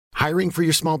Hiring for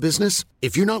your small business?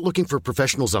 If you're not looking for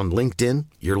professionals on LinkedIn,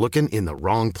 you're looking in the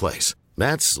wrong place.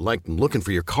 That's like looking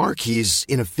for your car keys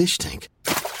in a fish tank.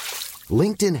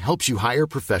 LinkedIn helps you hire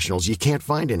professionals you can't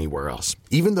find anywhere else,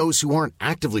 even those who aren't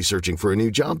actively searching for a new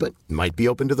job but might be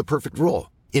open to the perfect role.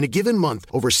 In a given month,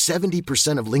 over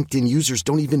 70% of LinkedIn users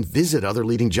don't even visit other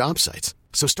leading job sites.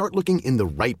 So start looking in the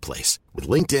right place. With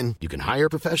LinkedIn, you can hire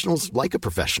professionals like a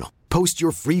professional. Post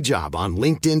your free job on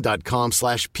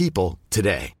linkedin.com/people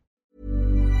today.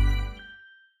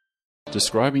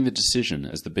 Describing the decision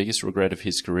as the biggest regret of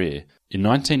his career, in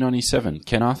 1997,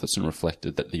 Ken Arthurson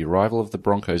reflected that the arrival of the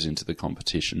Broncos into the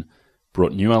competition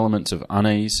brought new elements of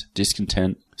unease,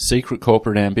 discontent, secret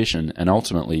corporate ambition, and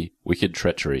ultimately, wicked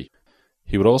treachery.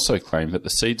 He would also claim that the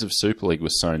seeds of Super League were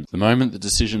sown the moment the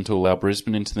decision to allow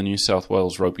Brisbane into the New South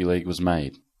Wales Rugby League was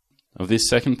made. Of this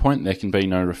second point, there can be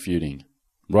no refuting.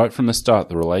 Right from the start,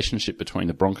 the relationship between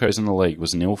the Broncos and the league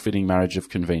was an ill-fitting marriage of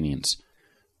convenience,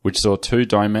 which saw two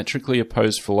diametrically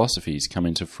opposed philosophies come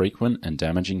into frequent and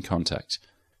damaging contact.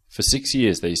 For 6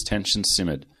 years, these tensions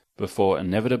simmered, before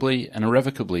inevitably and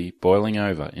irrevocably boiling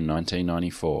over in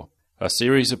 1994. A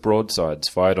series of broadsides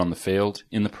fired on the field,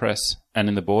 in the press, and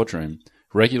in the boardroom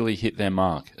regularly hit their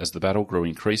mark as the battle grew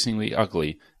increasingly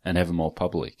ugly and ever more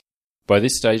public. By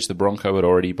this stage, the Bronco had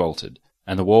already bolted,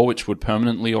 and the war which would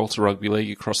permanently alter rugby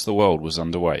league across the world was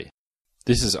underway.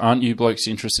 This is Aren't You Blokes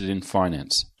Interested in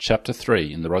Finance? Chapter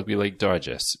 3 in the Rugby League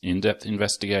Digest's in-depth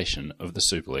investigation of the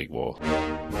Super League War.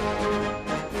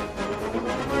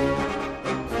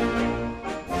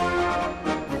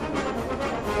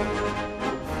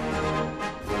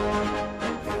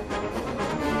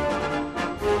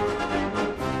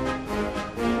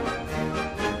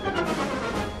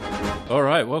 All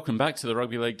right, welcome back to the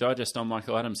Rugby League Digest. I'm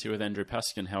Michael Adams here with Andrew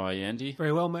Paskin. How are you, Andy?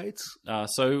 Very well, mates.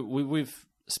 So we've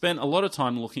spent a lot of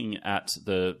time looking at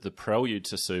the prelude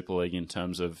to Super League in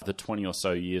terms of the 20 or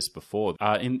so years before.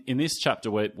 In this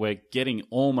chapter, we're getting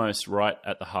almost right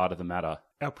at the heart of the matter.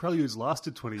 Our preludes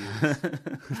lasted 20 years,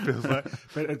 it feels like,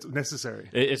 but it's necessary.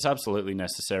 It's absolutely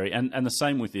necessary. And the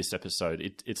same with this episode.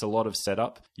 It's a lot of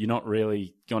setup. You're not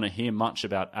really going to hear much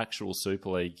about actual Super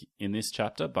League in this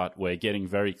chapter, but we're getting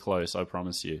very close, I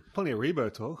promise you. Plenty of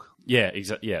Rebo talk. Yeah,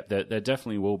 exactly. Yeah, there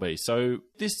definitely will be. So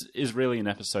this is really an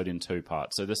episode in two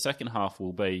parts. So the second half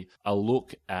will be a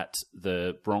look at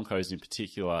the Broncos in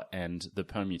particular and the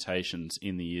permutations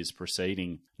in the years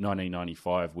preceding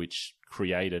 1995, which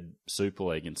created Super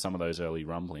League and some of those early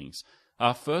rumblings.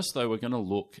 First, though, we're going to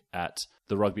look at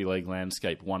the rugby league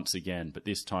landscape once again, but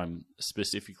this time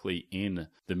specifically in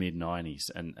the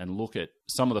mid-90s, and look at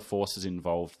some of the forces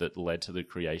involved that led to the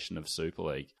creation of Super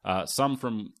League. Some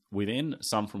from within,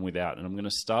 some from without. And I'm going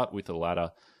to start with the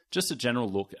latter, just a general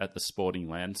look at the sporting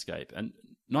landscape. And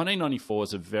 1994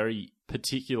 is a very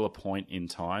particular point in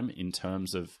time in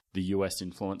terms of the US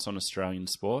influence on Australian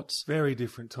sports. Very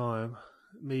different time.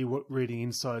 Me reading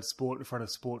Inside Sport in front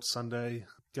of Sports Sunday,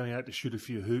 going out to shoot a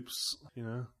few hoops, you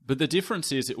know. But the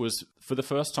difference is for the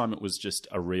first time, it was just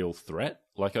a real threat.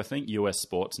 Like, I think US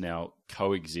sports now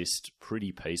coexist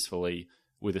pretty peacefully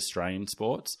with Australian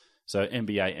sports. So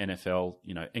NBA, NFL,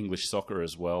 English soccer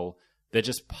as well. They're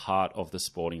just part of the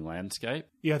sporting landscape.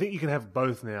 Yeah, I think you can have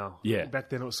both now. Yeah. Back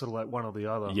then it was sort of like one or the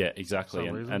other. Yeah, exactly.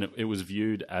 And it was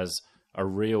viewed as a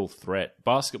real threat.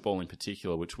 Basketball in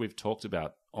particular, which we've talked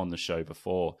about on the show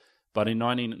before. But in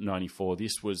 1994,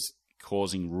 this was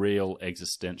causing real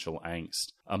existential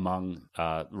angst among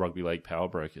rugby league power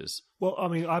brokers. Well, I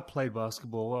mean, I played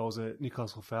basketball. I was a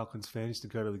Newcastle Falcons fan, used to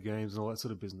go to the games and all that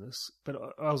sort of business. But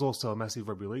I was also a massive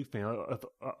rugby league fan.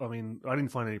 I mean, I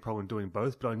didn't find any problem doing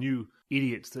both, but I knew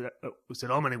idiots that said,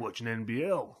 I'm only watching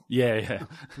NBL. Yeah.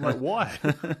 I'm like, why?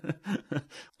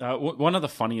 One of the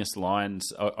funniest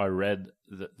lines I read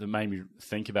that made me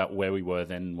think about where we were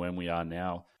then and when we are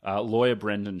now. Lawyer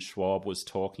Brendan Schwab was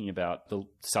talking about the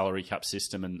salary cap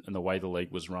system and the way the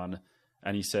league was run.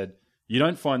 And he said, you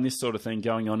don't find this sort of thing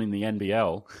going on in the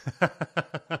NBL.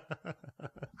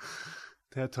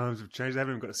 How times have changed. They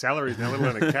haven't even got salaries now, let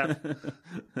alone a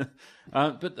cap.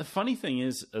 But the funny thing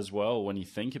is, as well, when you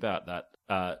think about that,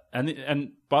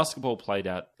 and basketball played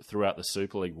out throughout the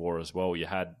Super League war as well. You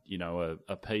had,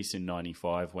 a piece in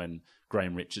 95 when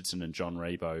Graham Richardson and John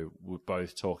Rebo were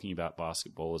both talking about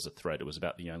basketball as a threat. It was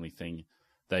about the only thing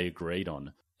they agreed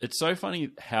on. It's so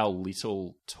funny how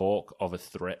little talk of a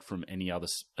threat from any other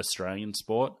Australian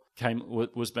sport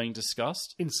was being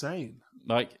discussed. Insane.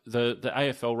 Like the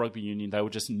AFL Rugby Union, they were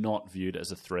just not viewed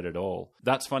as a threat at all.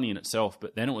 That's funny in itself,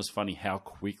 but then it was funny how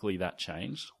quickly that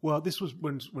changed. Well, this was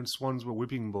when Swans were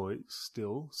whipping boys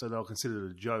still, so they were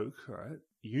considered a joke, right?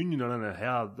 Union, I don't know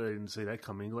how they didn't see that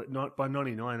coming. Like by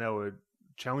 99, they were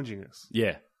challenging us.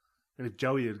 Yeah. And if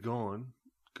Joey had gone,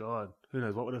 God, who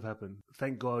knows what would have happened.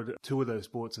 Thank God 2 of those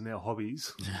sports are now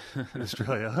hobbies in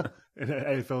Australia, and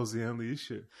AFL's the only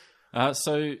issue.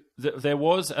 There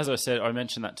was, as I said, I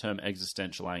mentioned that term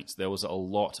existential angst. There was a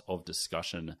lot of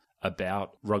discussion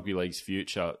about rugby league's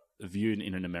future viewed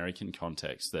in an American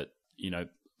context that,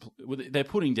 they're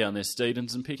putting down their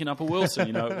Steedens and picking up a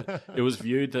Wilson. It was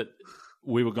viewed that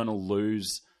we were going to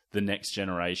lose the next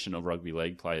generation of rugby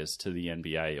league players to the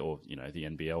NBA or, the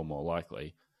NBL more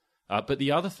likely. But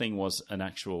the other thing was an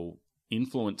actual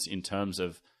influence in terms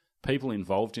of people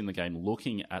involved in the game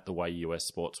looking at the way US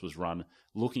sports was run,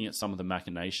 looking at some of the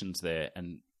machinations there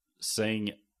and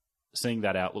seeing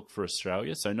that outlook for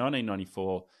Australia. So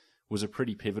 1994 was a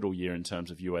pretty pivotal year in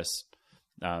terms of US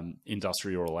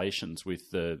industrial relations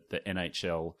with the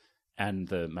NHL and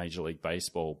the Major League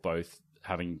Baseball both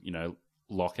having,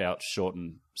 lockouts,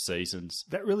 shortened seasons.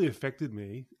 That really affected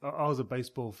me. I was a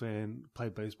baseball fan,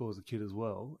 played baseball as a kid as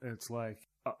well. And it's like,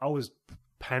 I was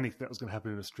panicked that was going to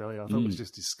happen in Australia. I thought it was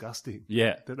just disgusting.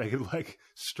 Yeah. That they could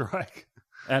strike.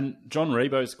 And John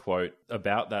Rebo's quote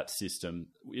about that system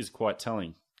is quite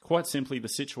telling. Quite simply, the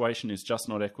situation is just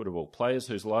not equitable. Players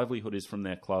whose livelihood is from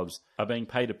their clubs are being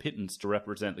paid a pittance to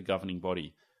represent the governing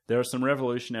body. There are some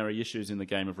revolutionary issues in the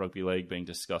game of rugby league being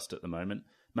discussed at the moment.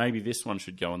 Maybe this one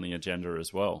should go on the agenda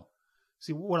as well.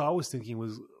 See, what I was thinking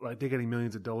was, they're getting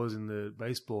millions of dollars in the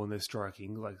baseball and they're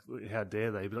striking. How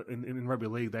dare they? But in rugby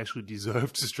league, they actually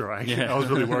deserve to strike. Yeah. I was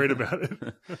really worried about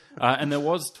it. And there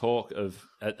was talk of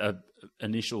an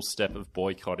initial step of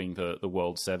boycotting the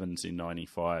World Sevens in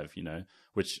 95,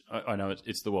 which I know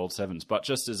it's the World Sevens, but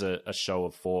just as a show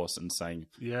of force and saying,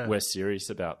 we're serious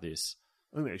about this.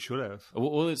 I think they should have.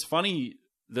 Well, it's funny.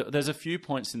 There's a few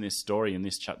points in this story, in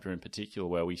this chapter in particular,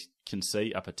 where we can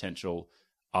see a potential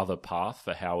other path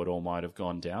for how it all might have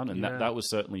gone down. And that was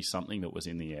certainly something that was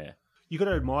in the air. You got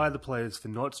to admire the players for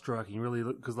not striking, really,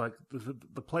 because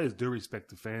the players do respect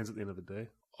the fans at the end of the day.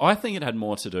 I think it had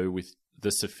more to do with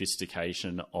the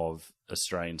sophistication of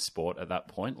Australian sport at that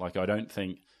point. I don't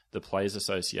think the Players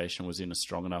Association was in a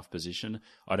strong enough position.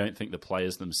 I don't think the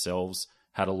players themselves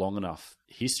had a long enough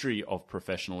history of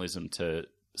professionalism to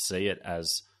see it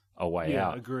as a way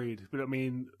out. Yeah, agreed. But I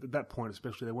mean, at that point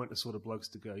especially, they weren't the sort of blokes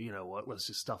to go, you know what, let's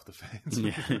just stuff the fans.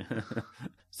 Yeah.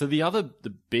 So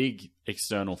the big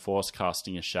external force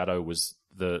casting a shadow was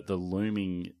the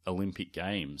looming Olympic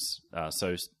Games.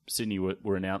 So Sydney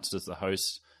were announced as the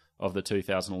host of the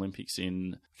 2000 Olympics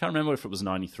in, I can't remember if it was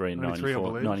 93 and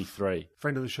 94. 93.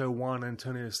 Friend of the show, Juan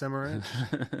Antonio Samaranch.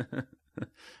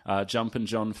 Jumpin'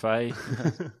 John Fay.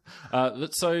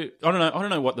 So I don't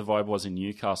know what the vibe was in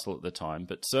Newcastle at the time,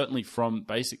 but certainly from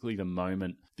basically the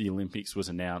moment the Olympics was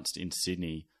announced in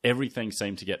Sydney, everything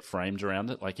seemed to get framed around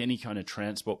it. Like any kind of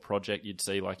transport project, you'd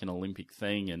see like an Olympic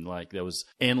thing, and like there was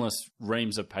endless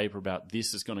reams of paper about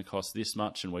this is going to cost this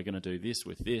much, and we're going to do this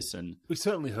with this. And we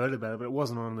certainly heard about it, but it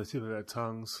wasn't on the tip of our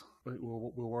tongues. We're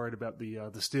worried about the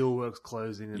steelworks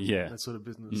closing and that sort of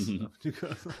business.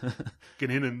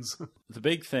 Ganninans. The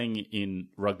big thing in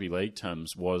rugby league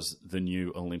terms was the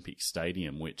new Olympic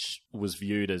Stadium, which was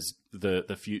viewed as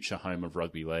the future home of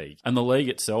rugby league. And the league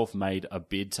itself made a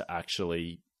bid to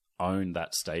actually own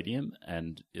that stadium,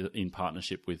 and in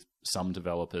partnership with some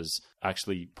developers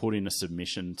actually put in a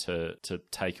submission to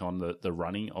take on the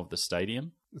running of the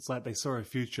stadium. It's like they saw a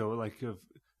future like of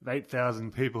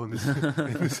 8,000 people in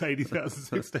this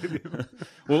 80,000 stadium.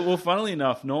 Well, funnily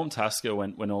enough, Norm Tasker,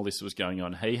 when all this was going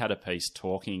on, he had a piece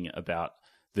talking about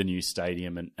the new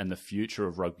stadium and the future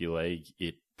of rugby league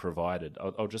it provided.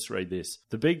 I'll just read this.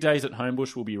 The big days at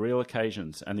Homebush will be real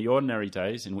occasions, and the ordinary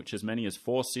days, in which as many as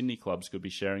 4 Sydney clubs could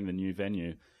be sharing the new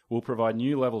venue, will provide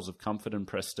new levels of comfort and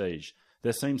prestige.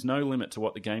 There seems no limit to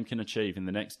what the game can achieve in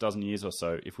the next dozen years or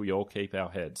so if we all keep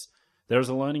our heads. There is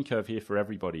a learning curve here for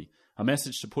everybody. A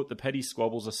message to put the petty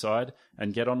squabbles aside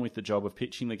and get on with the job of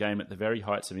pitching the game at the very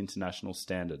heights of international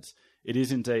standards. It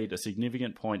is indeed a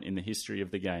significant point in the history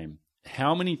of the game.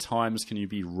 How many times can you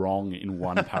be wrong in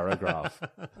one paragraph?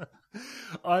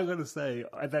 I got to say,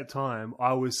 at that time,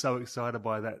 I was so excited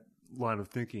by that line of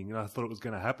thinking, and I thought it was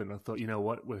going to happen. I thought, you know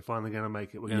what, we're finally going to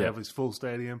make it. We're going to have this full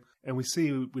stadium. And we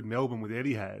see with Melbourne, with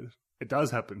Etihad, it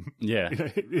does happen. Yeah.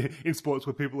 In sports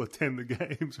where people attend the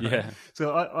games. Right? Yeah.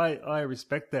 So I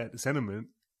respect that sentiment.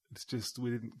 It's just we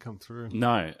didn't come through.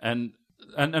 No.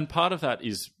 And part of that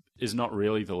is not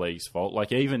really the league's fault.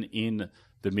 Like even in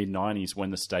the mid-90s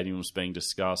when the stadium was being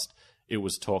discussed, it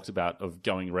was talked about of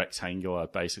going rectangular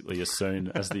basically as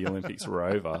soon as the Olympics were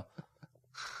over.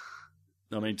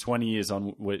 I mean, 20 years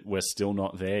on, we're still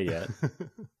not there yet.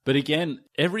 But again,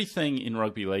 everything in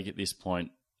rugby league at this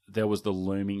point there was the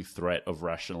looming threat of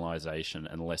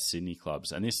rationalisation and less Sydney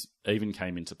clubs. And this even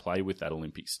came into play with that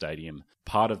Olympic Stadium.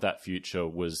 Part of that future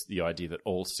was the idea that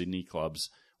all Sydney clubs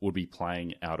would be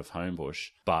playing out of Homebush,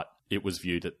 but it was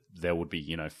viewed that there would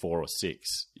be, 4 or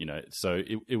 6, so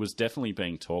it was definitely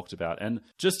being talked about. And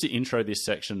just to intro this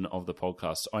section of the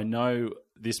podcast, I know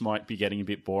this might be getting a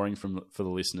bit boring for the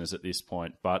listeners at this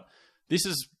point, but this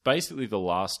is basically the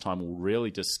last time we'll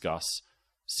really discuss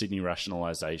Sydney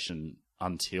rationalisation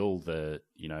until the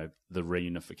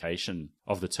reunification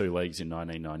of the two leagues in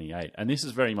 1998. And this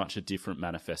is very much a different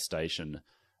manifestation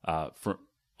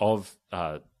of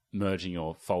merging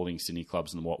or folding Sydney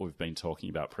clubs than what we've been talking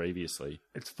about previously.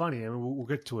 It's funny, I mean, we'll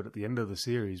get to it at the end of the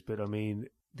series, but I mean,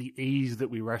 the ease that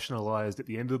we rationalised at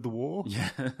the end of the war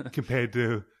compared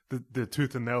to the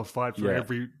tooth and nail fight for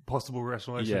every possible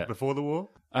rationalisation before the war.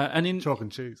 And in chalk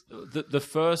and cheese. The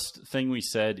first thing we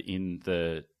said in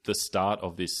the start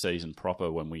of this season proper,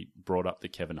 when we brought up the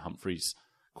Kevin Humphreys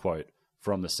quote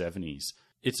from the 70s,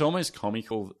 it's almost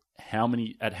comical how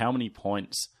many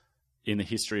points in the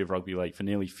history of rugby league for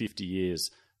nearly 50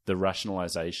 years the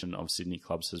rationalisation of Sydney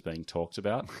clubs has been talked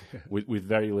about with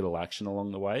very little action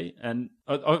along the way. And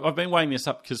I've been weighing this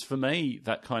up because for me,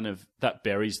 that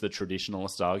buries the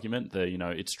traditionalist argument.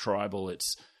 It's tribal.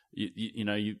 It's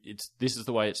this is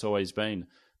the way it's always been.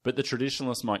 But the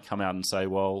traditionalists might come out and say,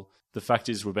 well, the fact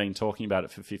is we've been talking about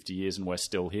it for 50 years and we're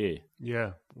still here.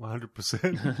 Yeah,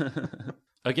 100%.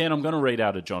 Again, I'm going to read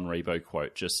out a John Rebo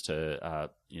quote just to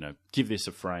give this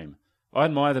a frame. I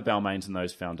admire the Balmains and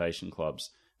those foundation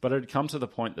clubs, but it had come to the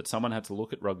point that someone had to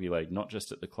look at rugby league, not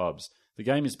just at the clubs. The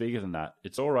game is bigger than that.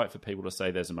 It's all right for people to say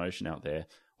there's emotion out there.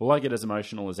 Well, I get as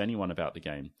emotional as anyone about the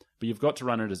game, but you've got to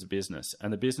run it as a business,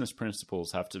 and the business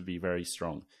principles have to be very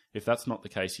strong. If that's not the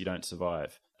case, you don't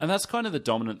survive. And that's kind of the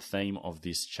dominant theme of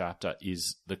this chapter,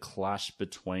 is the clash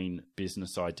between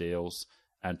business ideals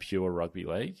and pure rugby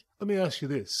league. Let me ask you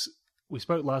this. We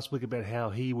spoke last week about how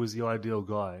he was the ideal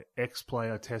guy.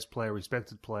 Ex-player, test player,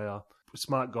 respected player,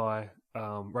 smart guy,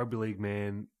 rugby league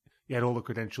man. He had all the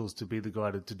credentials to be the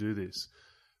guy to do this.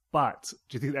 But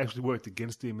do you think it actually worked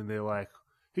against him and they're like,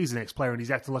 he's an ex-player and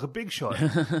he's acting like a big shot? You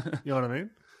know what I mean?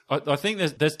 I think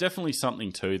there's definitely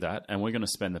something to that, and we're going to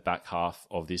spend the back half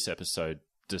of this episode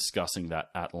discussing that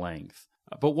at length.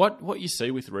 But what you see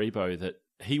with Rebo, that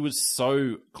he was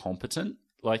so competent,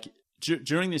 like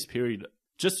during this period,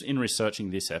 just in researching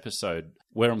this episode,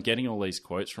 where I'm getting all these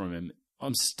quotes from him,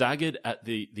 I'm staggered at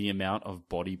the amount of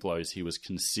body blows he was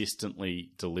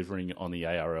consistently delivering on the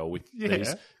ARL with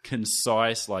these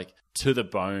concise, like to the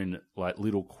bone, like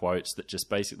little quotes that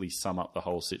just basically sum up the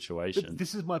whole situation. But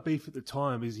this is my beef at the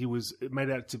time, is he was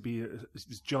made out to be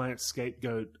this giant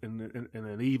scapegoat and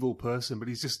an evil person, but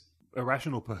he's just a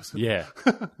rational person. Yeah.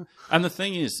 And the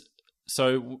thing is,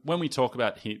 so when we talk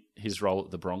about his role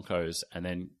at the Broncos and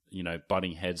then,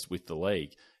 butting heads with the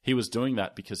league, he was doing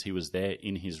that because he was there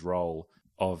in his role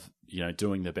of,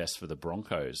 doing the best for the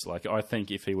Broncos. Like, I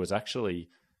think if he was actually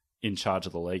in charge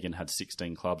of the league and had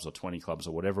 16 clubs or 20 clubs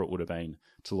or whatever it would have been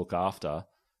to look after,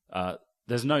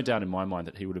 there's no doubt in my mind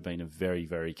that he would have been a very,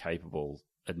 very capable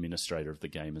administrator of the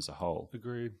game as a whole.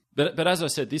 Agreed. But as I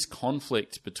said, this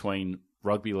conflict between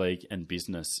rugby league and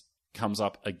business comes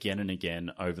up again and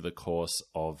again over the course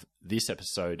of this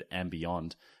episode and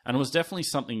beyond. And it was definitely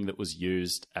something that was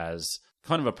used as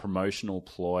kind of a promotional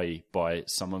ploy by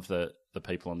some of the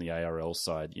people on the ARL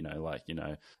side,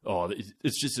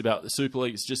 it's just about the Super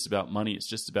League, it's just about money, it's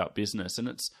just about business.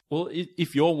 And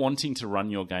if you're wanting to run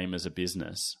your game as a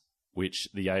business, which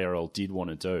the ARL did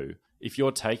want to do, if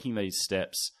you're taking these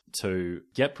steps to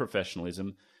get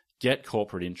professionalism, get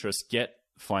corporate interest, get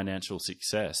financial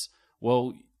success,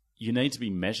 well, you need to be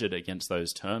measured against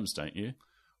those terms, don't you?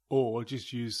 Or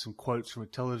just use some quotes from a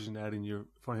television ad in your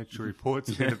financial reports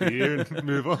at the end of the year and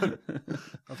move on.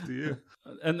 Up to you.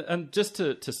 And just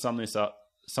to sum this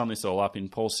all up, in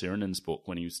Paul Sirenen's book,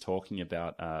 when he was talking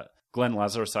about Glenn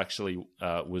Lazarus actually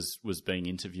was being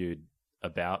interviewed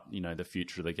about the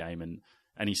future of the game,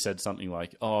 and he said something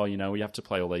like, we have to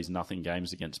play all these nothing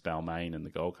games against Balmain and the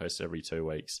Gold Coast every 2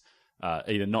 weeks,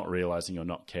 either not realising or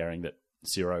not caring that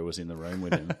Ciro was in the room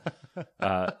with him.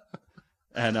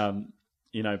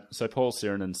 So Paul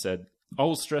Sirenen said, I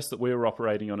will stress that we were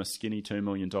operating on a skinny $2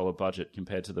 million budget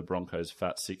compared to the Broncos'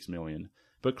 fat $6 million.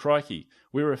 But crikey,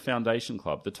 we were a foundation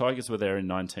club. The Tigers were there in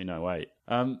 1908.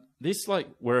 This,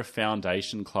 we're a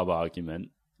foundation club argument,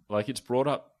 it's brought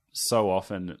up so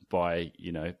often by,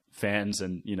 fans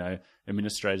and,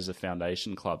 administrators of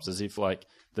foundation clubs, as if,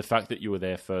 the fact that you were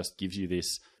there first gives you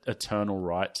this eternal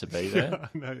right to be there.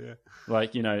 Yeah, I know,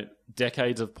 yeah.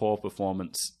 Decades of poor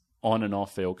performance on and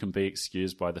off field can be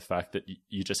excused by the fact that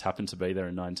you just happened to be there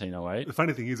in 1908. The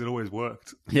funny thing is, it always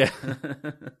worked. Yeah.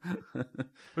 But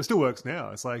it still works now.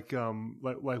 It's like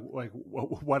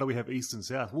why do we have East and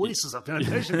South? Well, East is a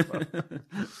foundation.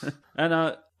 And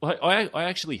I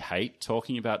actually hate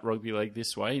talking about rugby league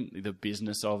this way, the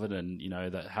business of it, and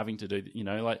that having to do,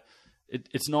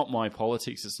 it's not my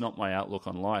politics, it's not my outlook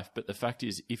on life. But the fact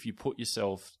is, if you put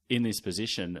yourself in this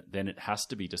position, then it has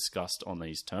to be discussed on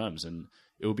these terms, and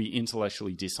it will be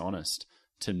intellectually dishonest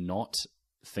to not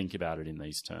think about it in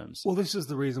these terms. Well, this is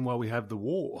the reason why we have the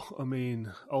war. I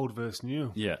mean, old versus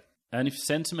new. Yeah. And if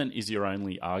sentiment is your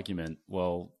only argument,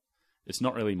 well, it's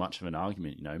not really much of an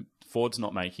argument. Ford's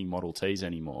not making Model Ts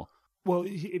anymore. Well,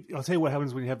 I'll tell you what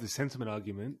happens when you have the sentiment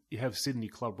argument. You have Sydney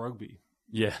Club Rugby.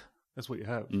 Yeah. That's what you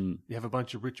have. You have a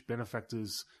bunch of rich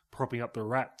benefactors propping up the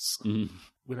rats.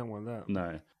 We don't want that.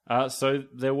 No. So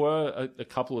there were a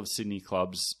couple of Sydney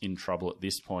clubs in trouble at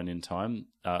this point in time.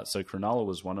 So Cronulla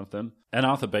was one of them. And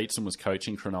Arthur Beetson was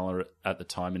coaching Cronulla at the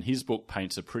time, and his book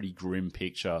paints a pretty grim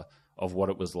picture of what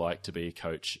it was like to be a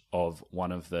coach of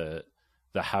one of the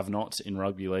have-nots in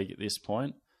rugby league at this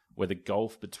point, where the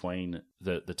gulf between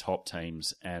the top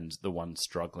teams and the ones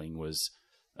struggling was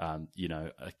a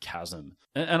chasm.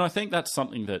 And I think that's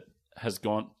something that has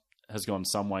gone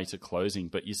some way to closing,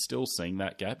 but you're still seeing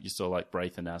that gap. You saw like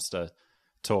Braith and Astor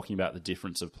talking about the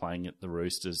difference of playing at the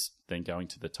Roosters than going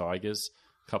to the Tigers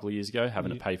a couple of years ago,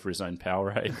 having to pay for his own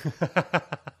Powerade.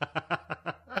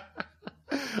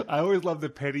 I always love the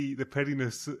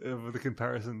pettiness of the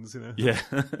comparisons, Yeah.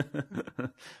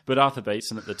 But Arthur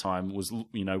Beetson at the time was,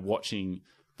 watching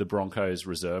the Broncos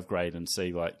reserve grade and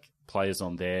see like players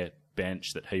on their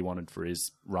bench that he wanted for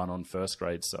his run on first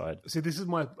grade side. See, this is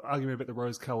my argument about the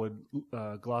rose-coloured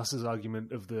glasses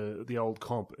argument of the old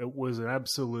comp. It was an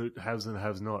absolute haves and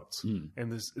have-nots.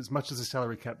 And as much as the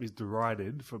salary cap is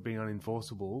derided for being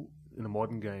unenforceable in the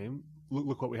modern game,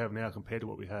 look what we have now compared to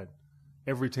what we had.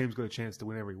 Every team's got a chance to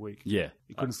win every week. Yeah,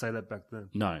 you couldn't say that back then.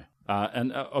 No,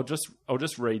 and I'll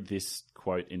just read this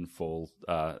quote in full.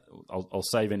 I'll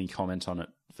save any comment on it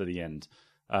for the end.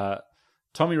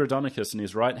 Tommy Raudonikis and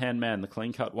his right-hand man, the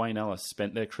clean-cut Wayne Ellis,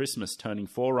 spent their Christmas turning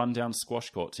 4 rundown squash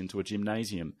courts into a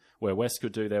gymnasium where West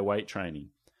could do their weight training.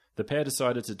 The pair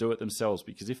decided to do it themselves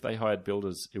because if they hired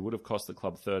builders, it would have cost the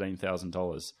club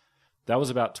 $13,000. That was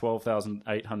about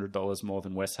 $12,800 more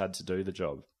than West had to do the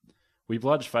job. We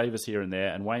bludged favours here and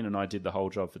there, and Wayne and I did the whole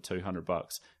job for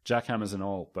 $200. Jackhammers and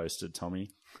all, boasted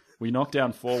Tommy. We knocked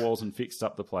down 4 walls and fixed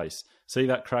up the place. See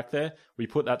that crack there? We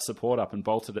put that support up and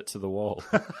bolted it to the wall.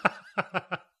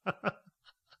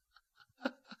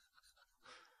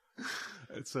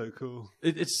 It's so cool.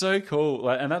 It's so cool.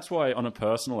 And that's why, on a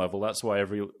personal level, that's why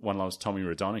everyone loves Tommy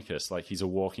Raudonikis. Like, he's a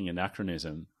walking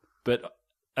anachronism. But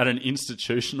at an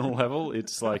institutional level,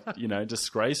 it's like,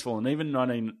 disgraceful. And even in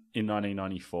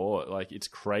 1994, like, it's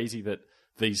crazy that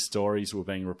these stories were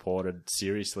being reported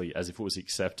seriously as if it was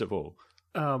acceptable.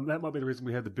 That might be the reason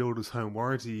we had the builder's home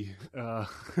warranty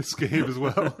scheme as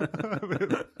well.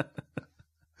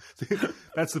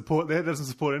 That support there doesn't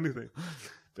support anything.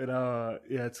 But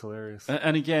yeah, it's hilarious.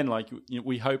 And again, like,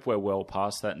 we hope we're well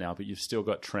past that now, but you've still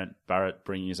got Trent Barrett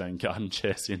bringing his own garden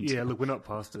chairs in. Yeah, look, we're not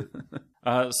past it.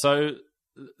 So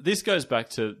this goes back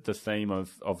to the theme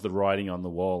of the writing on the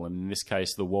wall, and in this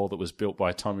case, the wall that was built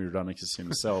by Tommy Raudonikis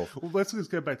himself. Well, let's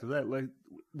just go back to that. Like,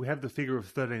 we have the figure of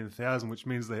 13,000, which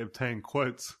means they obtained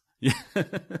quotes. Yeah.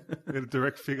 A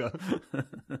direct figure.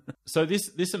 So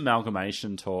this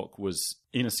amalgamation talk was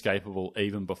inescapable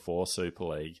even before Super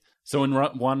League. So in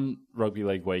one Rugby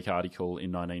League Week article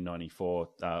in 1994,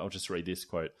 I'll just read this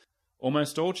quote.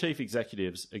 Almost all chief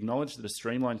executives acknowledged that a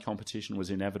streamlined competition was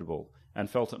inevitable and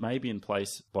felt it may be in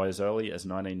place by as early as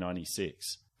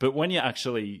 1996. But when you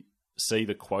actually see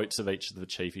the quotes of each of the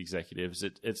chief executives,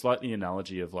 it's like the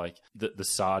analogy of like the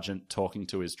sergeant talking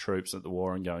to his troops at the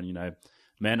war and going,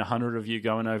 man, 100 of you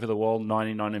going over the wall,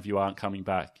 99 of you aren't coming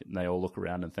back. And they all look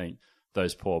around and think,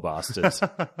 those poor bastards.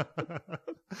 How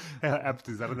apt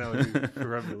is that analogy for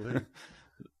rugby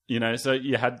league? So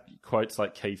you had quotes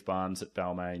like Keith Barnes at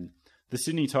Balmain. The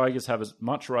Sydney Tigers have as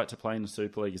much right to play in the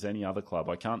Super League as any other club.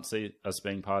 I can't see us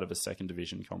being part of a second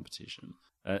division competition.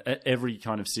 Every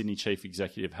kind of Sydney chief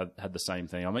executive had the same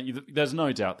thing. I mean, there's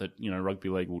no doubt that, rugby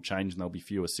league will change and there'll be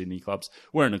fewer Sydney clubs.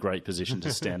 We're in a great position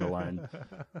to stand alone.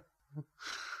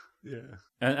 Yeah.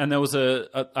 And there was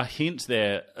a hint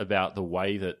there about the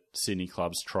way that Sydney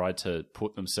clubs tried to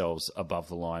put themselves above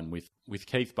the line with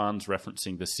Keith Barnes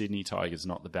referencing the Sydney Tigers,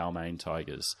 not the Balmain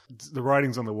Tigers. The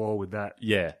writing's on the wall with that.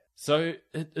 Yeah. So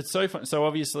it's so fun. So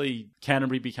obviously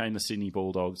Canterbury became the Sydney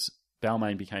Bulldogs,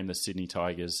 Balmain became the Sydney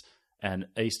Tigers, and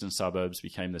eastern suburbs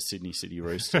became the Sydney City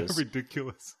Roosters.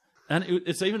 Ridiculous. And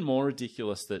it's even more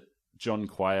ridiculous that John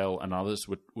Quayle and others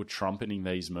were trumpeting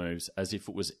these moves as if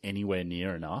it was anywhere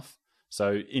near enough.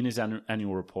 So in his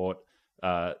annual report,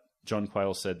 John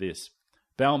Quayle said this: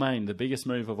 Balmain, the biggest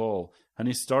move of all, an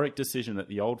historic decision that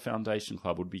the old Foundation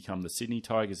Club would become the Sydney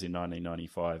Tigers in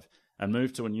 1995 and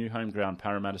move to a new home ground,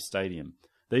 Parramatta Stadium.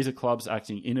 These are clubs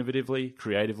acting innovatively,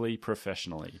 creatively,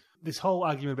 professionally. This whole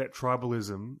argument about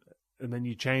tribalism, and then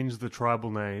you change the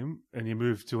tribal name and you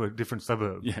move to a different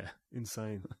suburb. Yeah.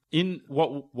 Insane. In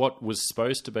what was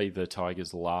supposed to be the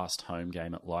Tigers' last home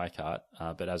game at Leichhardt,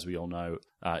 but as we all know,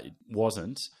 it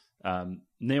wasn't,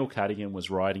 Neil Cadigan was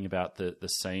writing about the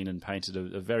scene and painted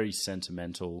a very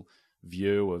sentimental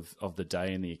view of the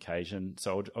day and the occasion.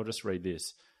 So I'll just read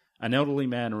this. An elderly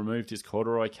man removed his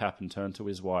corduroy cap and turned to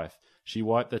his wife. She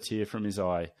wiped the tear from his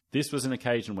eye. This was an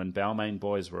occasion when Balmain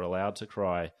boys were allowed to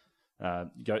cry.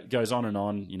 Goes on and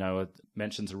on,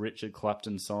 mentions a Richard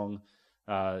Clapton song.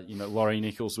 Laurie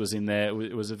Nichols was in there.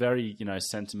 It was a very,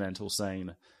 sentimental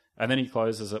scene. And then he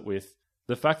closes it with,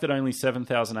 the fact that only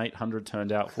 7,800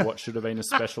 turned out for what should have been a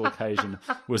special occasion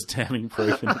was damning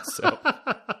proof in itself.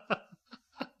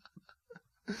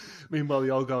 Meanwhile, the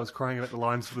old guy was crying about the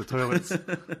lines for the toilets.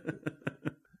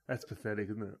 That's pathetic,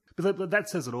 isn't it? But that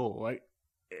says it all. Like,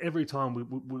 every time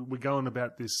we're going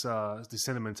about this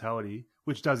sentimentality,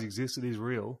 which does exist, it is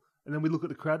real, and then we look at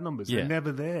the crowd numbers. Yeah. They're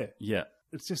never there. Yeah.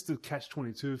 It's just a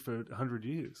catch-22 for 100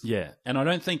 years. Yeah, and I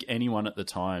don't think anyone at the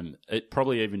time,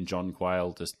 probably even John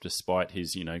Quayle, despite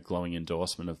his glowing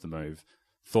endorsement of the move,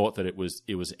 thought that it was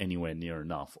anywhere near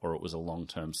enough or it was a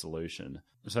long-term solution.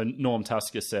 So Norm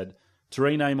Tusker said, to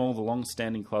rename all the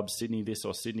long-standing clubs Sydney this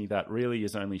or Sydney that really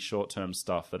is only short-term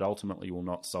stuff that ultimately will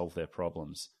not solve their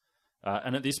problems.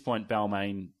 And at this point,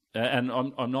 Balmain, and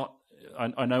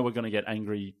I know we're going to get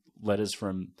angry letters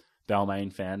from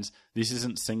Balmain fans. This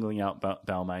isn't singling out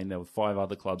Balmain. There were 5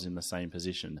 other clubs in the same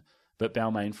position. But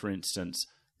Balmain, for instance,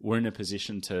 were in a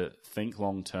position to think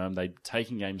long-term. They'd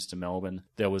taken games to Melbourne.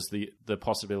 There was the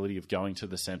possibility of going to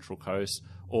the Central Coast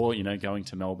or, going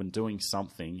to Melbourne, doing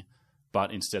something.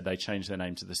 But instead, they changed their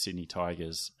name to the Sydney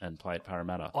Tigers and play at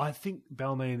Parramatta. I think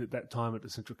Balmain at that time at the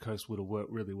Central Coast would have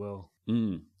worked really well.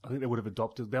 Mm. I think they would have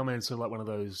adopted. Balmain's sort of like one of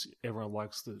those, everyone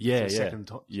likes the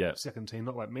second team,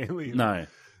 not like Manly. No.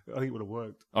 I think it would have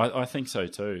worked. I think so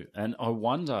too. And I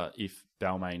wonder if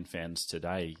Balmain fans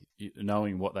today,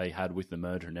 knowing what they had with the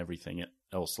merger and everything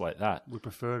else like that, we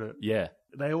preferred it. Yeah.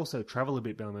 They also travel a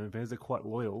bit, Balmain fans. They're quite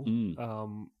loyal.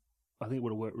 Mm. I think it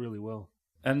would have worked really well.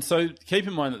 And so keep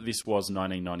in mind that this was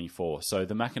 1994, so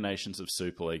the machinations of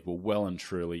Super League were well and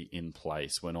truly in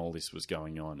place when all this was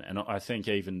going on. And I think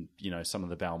even, some of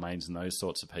the Balmains and those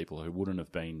sorts of people who wouldn't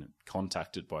have been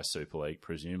contacted by Super League,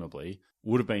 presumably,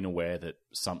 would have been aware that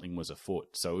something was afoot.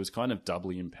 So it was kind of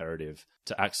doubly imperative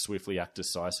to act swiftly, act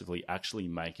decisively, actually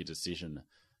make a decision,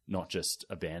 not just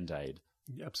a Band-Aid.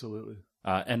 Yeah, absolutely.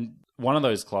 And one of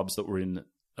those clubs that were in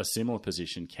a similar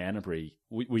position, Canterbury,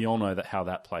 we all know how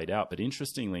that played out. But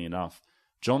interestingly enough,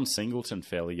 John Singleton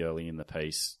fairly early in the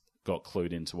piece got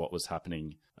clued into what was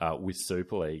happening with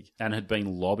Super League and had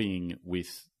been lobbying with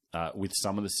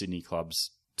some of the Sydney clubs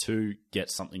to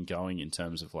get something going in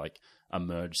terms of like a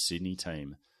merged Sydney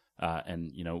team.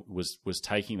 And was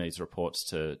taking these reports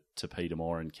to Peter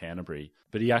Moore in Canterbury.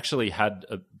 But he actually had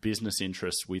a business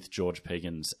interest with George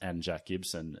Peggins and Jack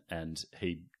Gibson, and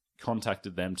he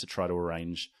contacted them to try to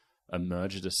arrange a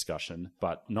merger discussion,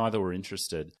 but neither were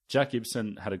interested. Jack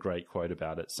Gibson had a great quote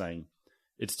about it, saying,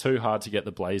 "It's too hard to get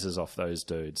the blazers off those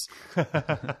dudes."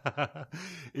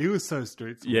 He was so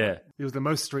street smart. Yeah. He was the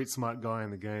most street smart guy in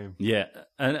the game. Yeah,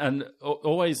 and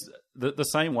always the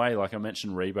same way, like I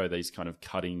mentioned Rebo, these kind of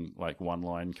cutting, like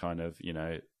one-line kind of,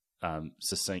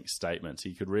 succinct statements.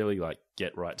 He could really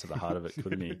get right to the heart of it,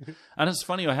 couldn't he? And it's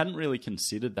funny, I hadn't really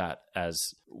considered that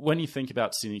as, when you think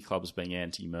about Sydney clubs being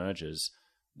anti-mergers,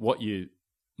 what you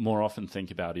more often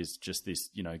think about is just this,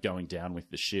 going down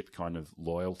with the ship kind of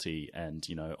loyalty and,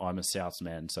 I'm a Souths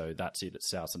man, so that's it,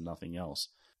 it's Souths and nothing else.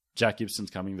 Jack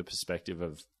Gibson's coming the perspective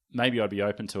of, maybe I'd be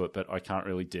open to it, but I can't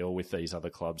really deal with these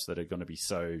other clubs that are going to be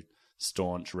so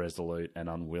staunch, resolute, and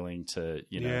unwilling to,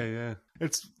 Yeah.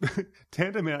 It's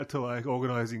tantamount to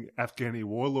organising Afghani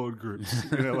warlord groups.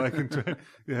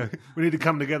 We need to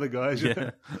come together, guys.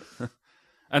 Yeah.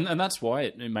 and that's why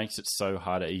it makes it so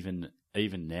hard, even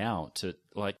now, to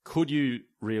could you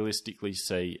realistically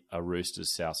see a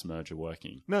Roosters South merger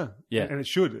working? No. Yeah. And it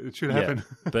should happen.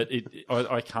 But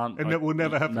I can't. And that will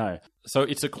never happen. No. So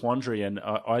it's a quandary, and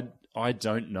I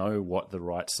don't know what the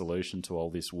right solution to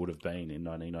all this would have been in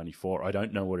 1994. I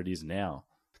don't know what it is now.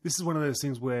 This is one of those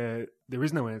things where there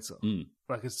is no answer.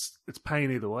 Like it's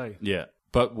pain either way. Yeah.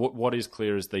 But what is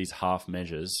clear is these half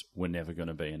measures were never going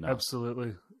to be enough.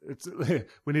 Absolutely.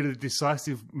 We need a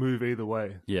decisive move either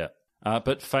way. Yeah.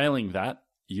 But failing that,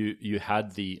 you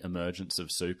had the emergence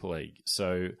of Super League.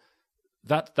 So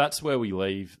that's where we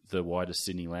leave the wider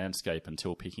Sydney landscape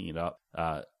until picking it up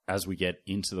as we get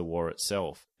into the war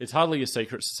itself. It's hardly a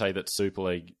secret to say that Super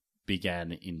League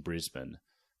began in Brisbane.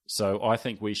 So I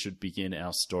think we should begin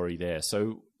our story there.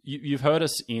 So you've heard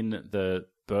us in the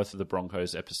Birth of the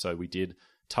Broncos episode. We did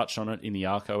touch on it. In the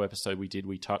Arco episode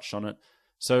we touched on it.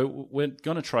 So we're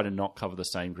going to try to not cover the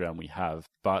same ground we have,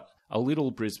 but a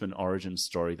little Brisbane origin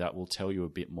story that will tell you a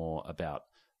bit more about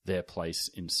their place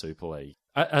in Super League.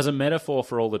 As a metaphor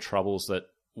for all the troubles that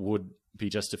would be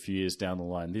just a few years down the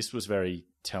line, this was very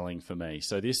telling for me.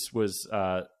 So this was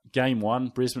Game 1,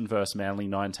 Brisbane versus Manly,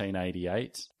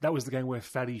 1988. That was the game where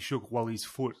Fatty shook Wally's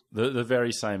foot. The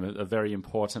very same, a very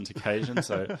important occasion.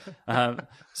 So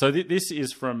this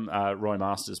is from Roy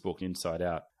Masters' book, Inside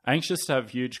Out. Anxious to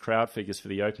have huge crowd figures for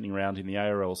the opening round in the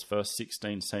ARL's first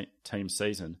 16-team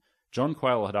season, John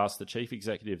Quayle had asked the chief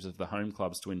executives of the home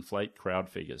clubs to inflate crowd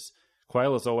figures.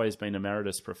 Quayle has always been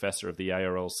emeritus professor of the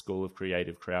ARL School of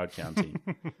Creative Crowd Counting.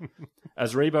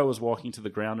 As Rebo was walking to the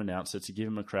ground announcer to give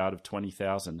him a crowd of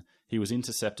 20,000, he was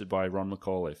intercepted by Ron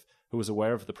McAuliffe, who was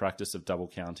aware of the practice of double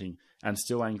counting and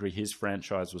still angry his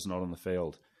franchise was not on the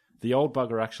field. The old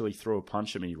bugger actually threw a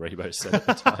punch at me, Rebo said at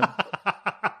the time.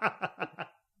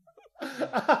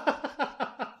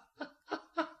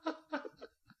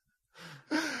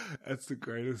 That's the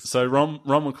greatest. So Ron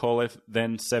McAuliffe,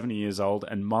 then 70 years old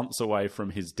and months away from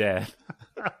his death,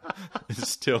 is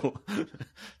still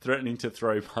threatening to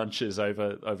throw punches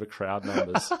over crowd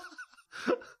numbers.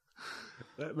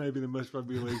 That may be the most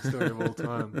rugby league story of all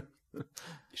time.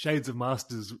 Shades of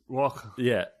Masters rock.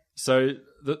 Yeah. So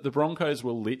the Broncos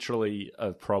were literally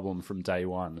a problem from day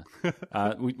one.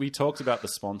 We talked about the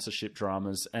sponsorship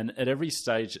dramas, and at every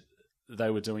stage they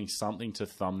were doing something to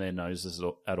thumb their noses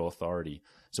at authority.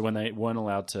 So when they weren't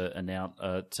allowed to announce,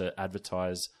 to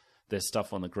advertise their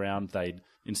stuff on the ground, they'd,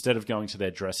 instead of going to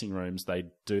their dressing rooms,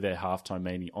 they'd do their halftime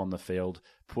meeting on the field,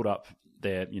 put up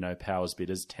their, Powers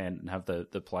Bitters tent and have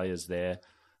the players there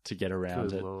to get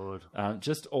around it. Lord.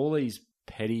 Just all these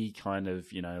petty kind of,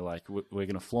 like we're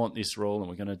going to flaunt this rule and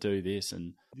we're going to do this.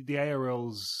 And the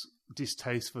ARL's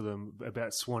distaste for them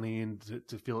about swanning in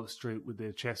to Phillip Street with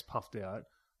their chest puffed out,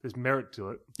 there's merit to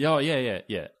it.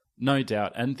 Yeah. No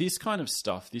doubt. And this kind of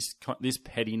stuff, this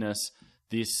pettiness,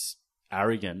 this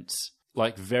arrogance,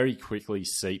 like very quickly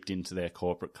seeped into their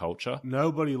corporate culture.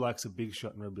 Nobody likes a big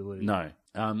shot in rugby league. No.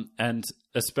 And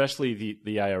especially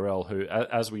the ARL, who,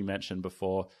 as we mentioned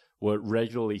before, were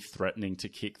regularly threatening to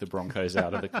kick the Broncos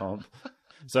out of the comp.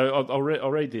 So I'll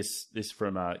read this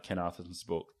from Ken Arthur's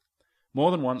book. More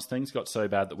than once, things got so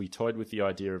bad that we toyed with the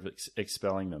idea of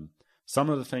expelling them. Some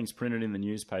of the things printed in the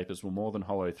newspapers were more than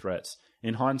hollow threats.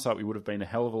 In hindsight, we would have been a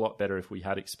hell of a lot better if we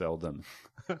had expelled them.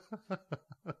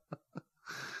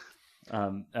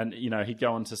 And, he'd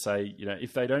go on to say,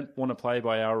 if they don't want to play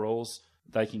by our rules,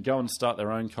 they can go and start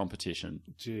their own competition.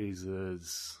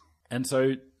 Jesus. And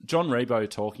so John Rebo,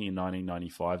 talking in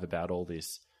 1995 about all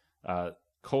this,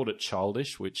 called it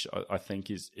childish, which I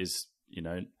think is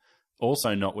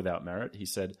also not without merit. He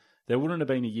said, there wouldn't have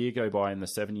been a year go by in the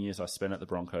 7 years I spent at the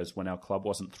Broncos when our club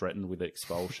wasn't threatened with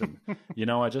expulsion.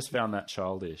 I just found that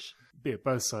childish. Yeah,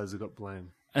 both sides have got blame.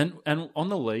 And on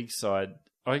the league side,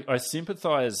 I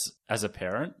sympathise as a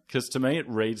parent, because to me it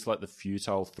reads like the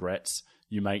futile threats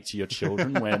you make to your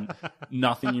children when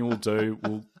nothing you will do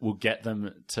will get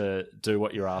them to do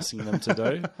what you're asking them to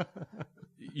do.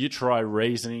 You try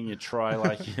reasoning, you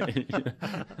try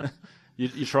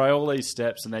you try all these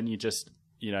steps, and then you just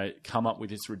come up with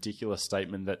this ridiculous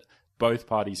statement that both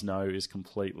parties know is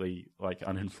completely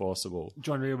unenforceable.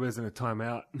 John Rebo's in a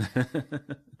timeout.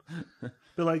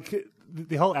 But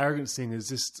the whole arrogance thing is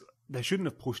just, they shouldn't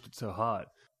have pushed it so hard.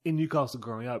 In Newcastle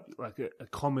growing up, a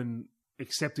common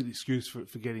accepted excuse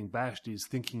for getting bashed is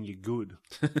thinking you're good.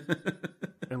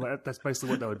 And that's basically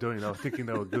what they were doing. They were thinking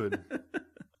they were good.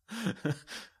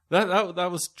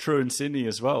 That was true in Sydney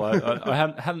as well. I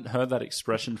hadn't heard that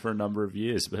expression for a number of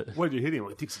years. But why did you hit him?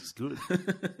 He thinks he's good.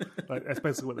 That's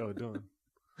basically what they were doing.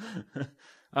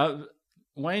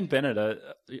 Wayne Bennett,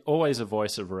 always a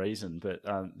voice of reason, but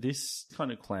this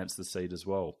kind of plants the seed as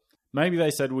well. Maybe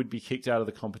they said we'd be kicked out of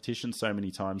the competition so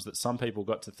many times that some people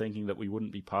got to thinking that we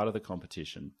wouldn't be part of the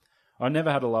competition. I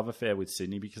never had a love affair with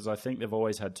Sydney because I think they've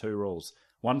always had two rules,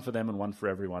 one for them and one for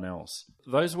everyone else.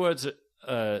 Those words,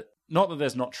 not that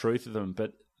there's not truth to them,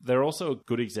 but they're also a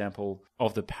good example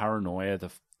of the paranoia,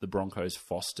 the Broncos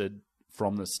fostered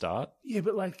from the start. Yeah,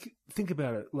 but like, think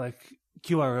about it. Like,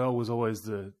 QRL was always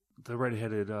the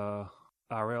red-headed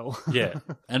RL. Yeah,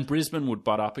 and Brisbane would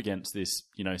butt up against this,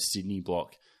 Sydney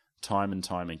block time and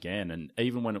time again. And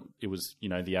even when it was,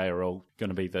 the ARL going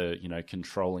to be the,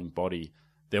 controlling body,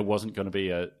 there wasn't going to be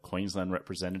a Queensland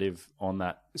representative on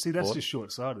that. See, that's board. just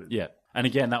short-sighted. Yeah. And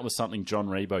again, that was something John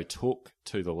Rebo took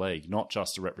to the league, not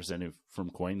just a representative from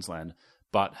Queensland,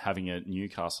 but having a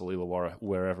Newcastle, Illawarra,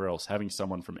 wherever else, having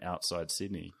someone from outside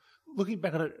Sydney. Looking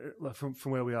back at it from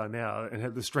where we are now and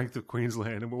have the strength of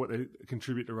Queensland and what they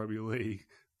contribute to rugby league,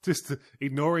 just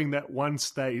ignoring that one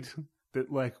state that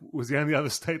was the only other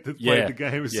state that played the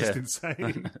game was just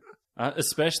insane.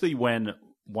 Especially when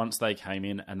once they came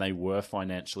in and they were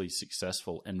financially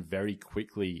successful and very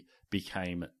quickly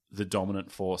became the dominant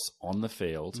force on the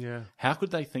field. Yeah. How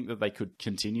could they think that they could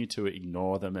continue to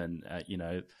ignore them and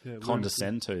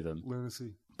condescend to them?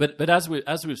 Lunacy. But as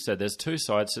we've said, there's two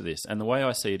sides to this, and the way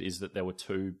I see it is that there were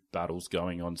two battles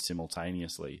going on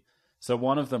simultaneously. So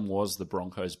one of them was the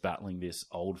Broncos battling this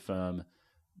old firm,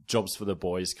 jobs for the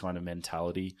boys kind of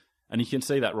mentality, and you can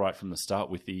see that right from the start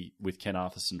with Ken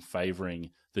Arthurson favouring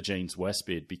the Jeans West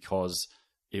bid because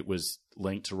it was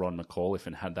linked to Ron McAuliffe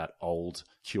and had that old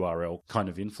QRL kind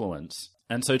of influence.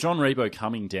 And so John Rebo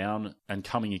coming down and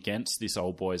coming against this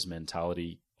old boys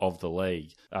mentality of the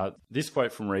league. This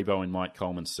quote from Rebo in Mike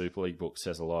Coleman's Super League book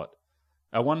says a lot.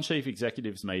 At one chief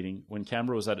executives meeting, when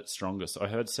Canberra was at its strongest, I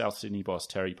heard South Sydney boss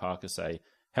Terry Parker say,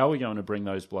 "How are we going to bring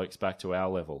those blokes back to our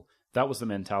level?" That was the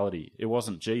mentality. It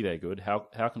wasn't, gee, they're good.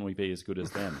 How can we be as good as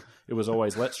them? It was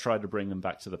always, let's try to bring them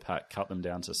back to the pack, cut them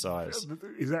down to size.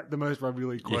 Is that the most rugby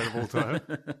league quote of all time?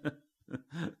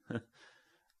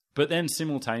 But then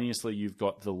simultaneously, you've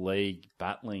got the league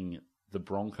battling the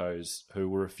Broncos who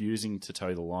were refusing to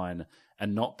toe the line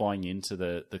and not buying into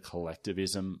the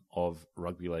collectivism of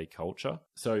rugby league culture.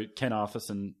 So Ken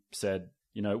Arthurson said,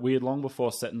 we had long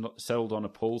before settled on a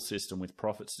pool system with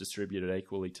profits distributed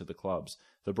equally to the clubs.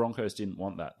 The Broncos didn't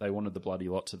want that. They wanted the bloody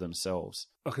lot to themselves.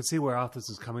 I can see where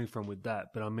Arthurson's coming from with that.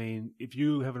 But I mean, if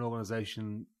you have an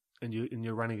organisation and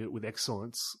you're running it with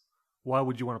excellence, why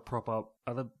would you want to prop up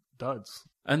other duds?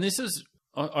 And this is,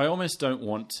 I almost don't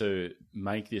want to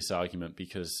make this argument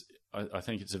because I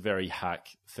think it's a very hack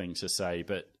thing to say.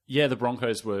 But yeah, the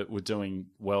Broncos were doing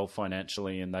well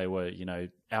financially and they were,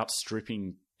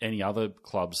 outstripping any other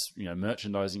clubs,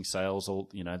 merchandising sales or,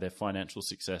 their financial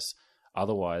success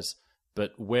otherwise.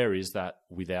 But where is that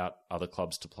without other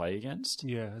clubs to play against?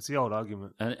 Yeah, it's the old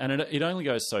argument. And it only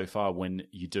goes so far when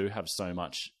you do have so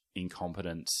much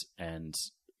incompetence and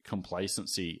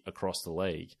complacency across the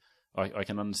league. I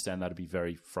can understand that would be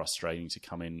very frustrating to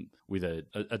come in with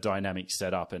a dynamic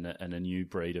setup and a new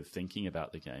breed of thinking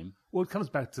about the game. Well, it comes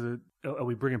back to are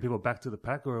we bringing people back to the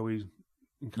pack or are we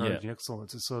encouraging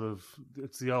excellence?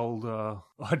 It's the old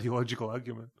ideological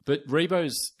argument. But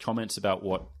Rebo's comments about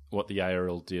what the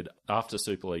ARL did after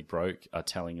Super League broke are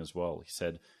telling as well. He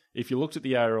said, if you looked at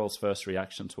the ARL's first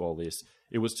reaction to all this,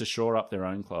 it was to shore up their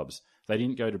own clubs. They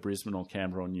didn't go to Brisbane or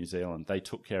Canberra or New Zealand. They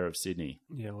took care of Sydney.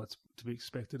 Yeah, well, that's to be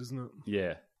expected, isn't it?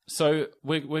 Yeah. So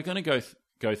we're going to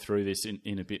go through this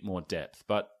in a bit more depth.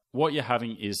 But what you're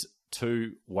having is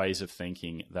two ways of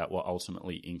thinking that were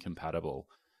ultimately incompatible.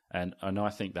 And I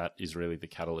think that is really the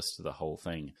catalyst to the whole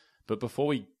thing. But before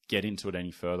we get into it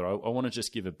any further, I want to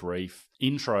just give a brief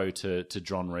intro to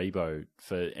John Rebo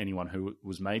for anyone who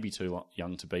was maybe too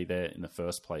young to be there in the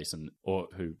first place or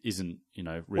who isn't,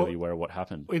 really aware of what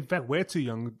happened. In fact, we're too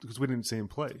young because we didn't see him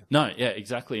play. No, yeah,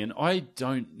 exactly. And I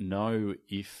don't know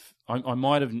if... I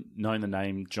might have known the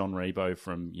name John Rebo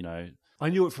from, I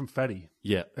knew it from Fatty.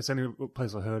 Yeah. That's the only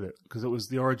place I heard it because it was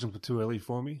the origins were too early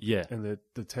for me. Yeah. And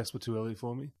the tests were too early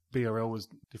for me. BRL was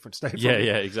different state. Yeah,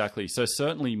 yeah, exactly. So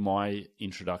certainly my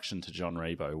introduction to John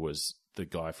Rebo was the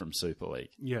guy from Super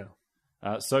League. Yeah.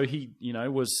 So he,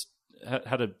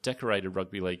 had a decorated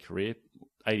rugby league career,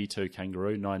 82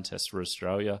 Kangaroo, 9 tests for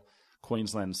Australia,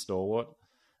 Queensland stalwart,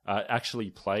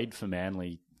 actually played for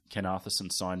Manly. Ken Arthurson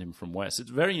signed him from West. It's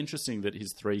very interesting that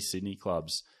his 3 Sydney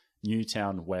clubs,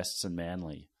 Newtown, Wests and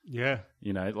Manly. Yeah.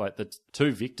 Like the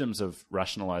two victims of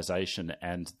rationalisation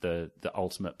and the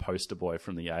ultimate poster boy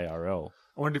from the ARL.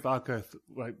 I wonder if Arco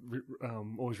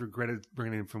always regretted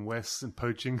bringing him from West and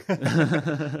poaching.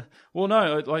 Well,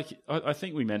 no, I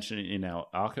think we mentioned it in our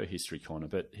Arco history corner,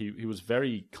 but he was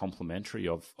very complimentary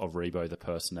of Rebo, the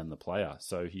person and the player.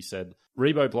 So he said,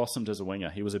 Rebo blossomed as a winger.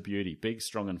 He was a beauty, big,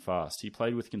 strong and fast. He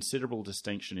played with considerable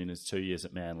distinction in his 2 years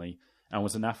at Manly and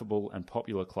was an affable and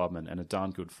popular clubman and a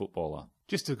darn good footballer.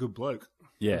 Just a good bloke.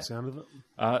 Yeah. The sound of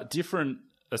it. Different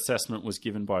assessment was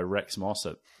given by Rex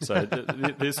Mossop. So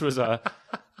this was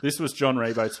John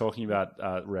Rebo talking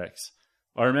about Rex.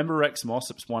 I remember Rex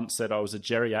Mossop once said I was a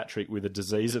geriatric with a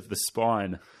disease of the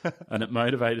spine, and it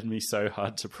motivated me so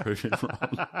hard to prove him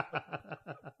wrong.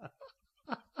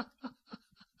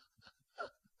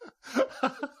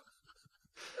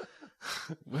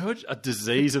 A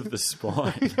disease of the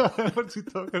spine. What's he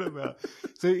talking about?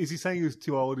 So is he saying he was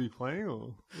too old to be playing, or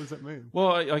what does that mean?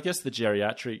 Well, I guess the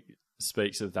geriatric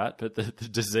speaks of that, but the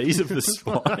disease of the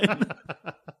spine.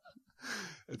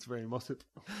 It's very Mossop.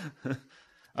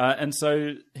 And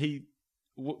so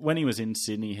when he was in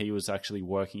Sydney, he was actually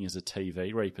working as a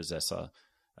TV repossessor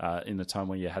in the time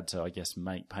where you had to, I guess,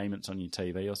 make payments on your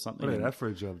TV or something. What is that for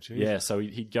a job, geez? Yeah, so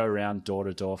he'd go around door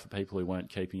to door for people who weren't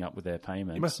keeping up with their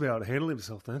payments. He must be able to handle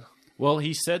himself then. Well,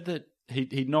 he said that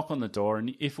he'd knock on the door,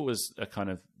 and if it was a kind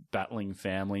of battling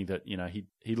family, that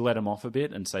he'd let them off a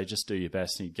bit and say, just do your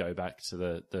best, and he'd go back to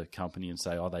the company and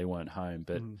say, oh, they weren't home.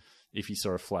 But if he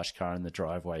saw a flash car in the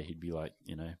driveway, he'd be like,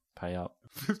 pay up.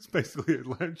 It's basically a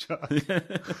loan charge.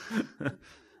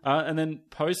 And then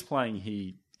post-playing,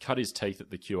 he cut his teeth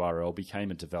at the QRL, became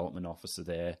a development officer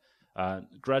there,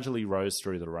 gradually rose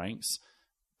through the ranks.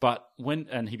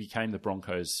 And he became the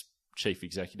Broncos chief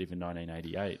executive in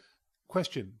 1988.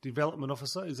 Question, development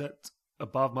officer, is that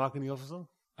above marketing officer?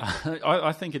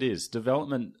 I think it is.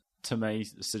 Development, to me,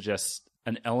 suggests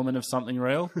an element of something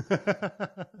real.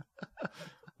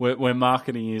 Where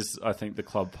marketing is, I think, the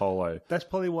club polo. That's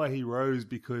probably why he rose,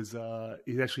 because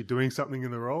he's actually doing something in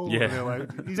the role. Yeah. And they're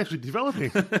like, he's actually developing.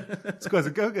 This guy's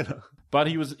a go-getter. But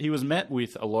he was met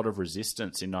with a lot of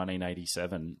resistance in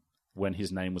 1987 when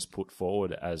his name was put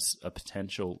forward as a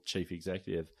potential chief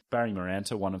executive. Barry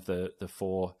Miranda, one of the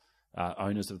four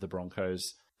owners of the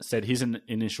Broncos, said his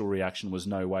initial reaction was,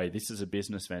 no way, this is a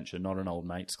business venture, not an old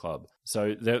mates club.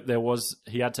 So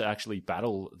he had to actually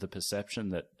battle the perception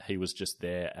that he was just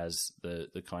there as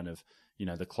the kind of,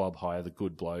 the club hire, the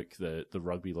good bloke, the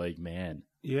rugby league man.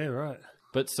 Yeah, right.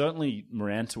 But certainly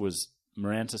Miranda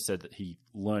said that he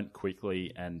learnt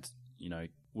quickly and,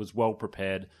 was well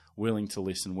prepared, willing to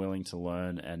listen, willing to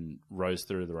learn, and rose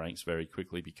through the ranks very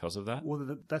quickly because of that.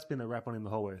 Well, that's been a rap on him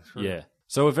the whole way through. Yeah.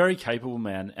 So a very capable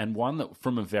man, and one that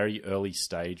from a very early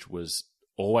stage was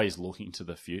always looking to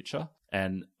the future.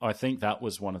 And I think that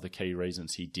was one of the key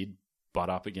reasons he did butt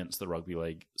up against the rugby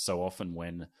league so often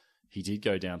when he did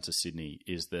go down to Sydney,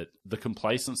 is that the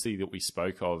complacency that we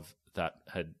spoke of that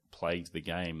had plagued the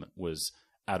game was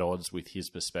at odds with his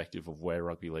perspective of where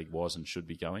rugby league was and should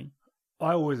be going.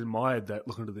 I always admired that,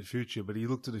 looking to the future, but he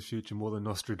looked to the future more than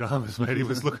Nostradamus, mate. He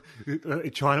was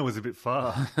China was a bit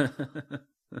far.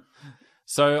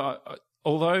 So,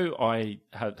 although I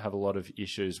have a lot of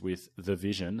issues with the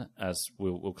vision, as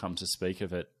we'll come to speak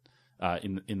of it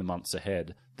in the months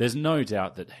ahead, there's no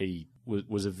doubt that he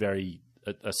was a very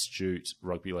astute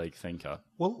rugby league thinker.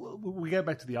 Well, we go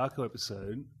back to the Arco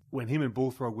episode, when him and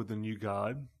Bullfrog were the new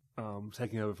guard,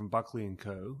 taking over from Buckley and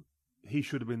co. He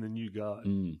should have been the new guard.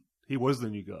 Mm. He was the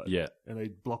new guard. Yeah. And they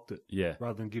blocked it. Yeah.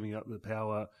 Rather than giving up the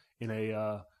power in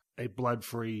a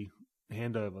blood-free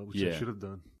handover, which they should have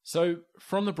done. So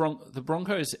from the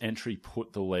Broncos' entry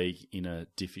put the league in a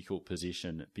difficult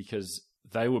position because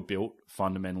they were built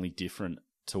fundamentally different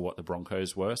to what the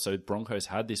Broncos were. So Broncos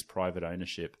had this private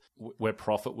ownership where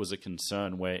profit was a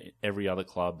concern, where every other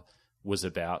club was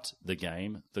about the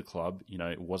game, the club.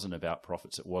 It wasn't about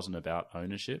profits. It wasn't about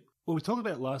ownership. Well, we talked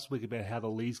about last week about how the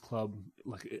Leeds club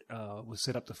was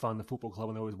set up to fund the football club,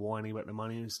 and they're always whining about the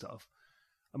money and stuff.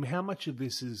 I mean, how much of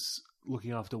this is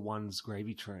looking after one's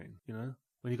gravy train,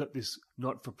 When you've got this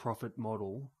not-for-profit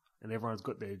model and everyone's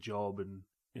got their job and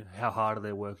how hard are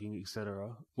they working,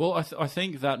 etc. Well, I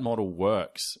think that model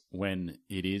works when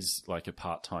it is like a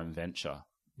part-time venture.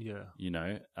 Yeah.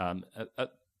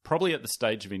 Probably at the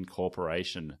stage of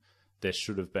incorporation, there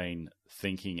should have been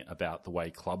thinking about the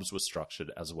way clubs were structured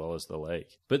as well as the league.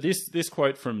 But this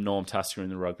quote from Norm Tasker in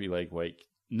the Rugby League Week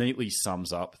neatly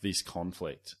sums up this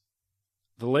conflict.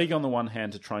 The league, on the one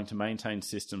hand, are trying to maintain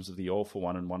systems of the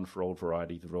all-for-one and one-for-all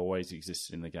variety that always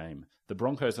existed in the game. The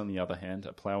Broncos, on the other hand,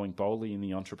 are ploughing boldly in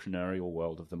the entrepreneurial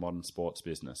world of the modern sports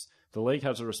business. The league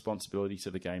has a responsibility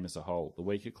to the game as a whole. The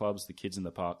weaker clubs, the kids in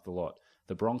the park, the lot.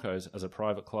 The Broncos, as a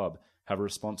private club, have a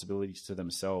responsibility to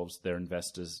themselves, their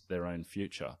investors, their own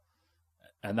future.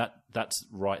 And that's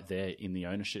right there in the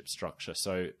ownership structure.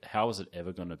 So how is it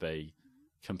ever going to be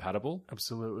compatible?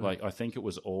 Absolutely. I think it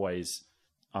was always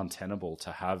untenable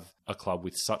to have a club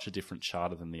with such a different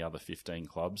charter than the other 15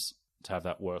 clubs, to have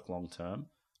that work long term.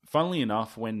 Funnily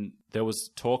enough, when there was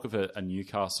talk of a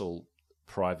Newcastle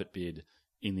private bid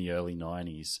in the early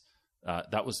 90s,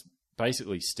 that was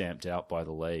basically stamped out by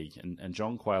the league. And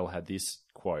John Quayle had this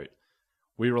quote: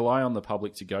 "We rely on the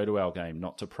public to go to our game,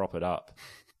 not to prop it up."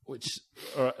 Which,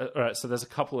 all right, so there's a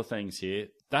couple of things here.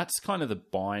 That's kind of the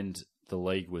bind the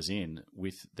league was in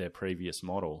with their previous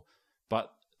model.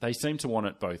 But they seem to want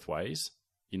it both ways,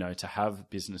 to have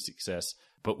business success,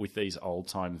 but with these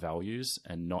old-time values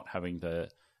and not having the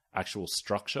actual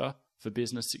structure for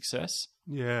business success.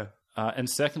 Yeah. And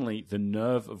secondly, the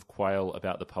nerve of Quayle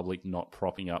about the public not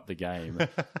propping up the game,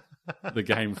 the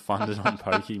game funded on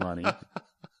pokey money.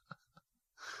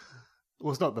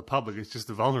 Well, it's not the public, it's just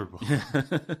the vulnerable.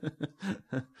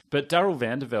 But Darrell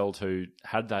Vandervelde, who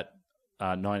had that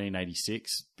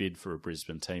 1986 bid for a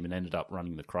Brisbane team and ended up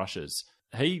running the Crushers,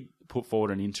 he put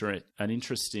forward an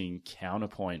interesting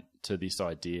counterpoint to this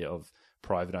idea of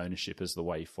private ownership as the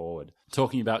way forward.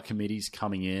 Talking about committees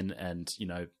coming in and,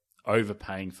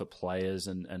 overpaying for players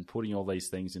and putting all these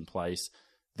things in place.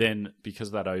 Then, because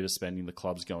of that overspending, the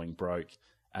club's going broke,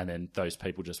 and then those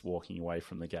people just walking away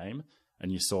from the game.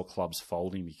 And you saw clubs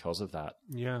folding because of that.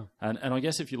 Yeah. And I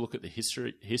guess if you look at the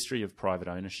history of private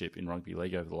ownership in rugby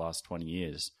league over the last 20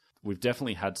 years, we've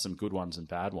definitely had some good ones and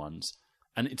bad ones.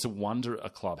 And it's a wonder a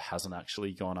club hasn't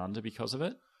actually gone under because of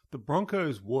it. The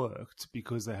Broncos worked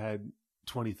because they had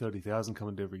 20, 30,000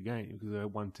 coming to every game, because they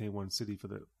had one team, one city for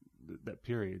that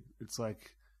period. It's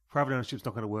like private ownership's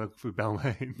not going to work for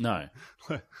Balmain. No.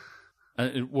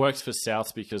 And it works for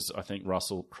Souths because I think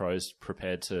Russell Crowe's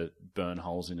prepared to burn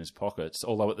holes in his pockets.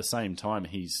 Although at the same time,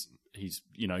 he's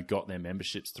got their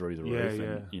memberships through the roof.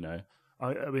 Yeah.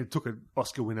 And, I mean, it took an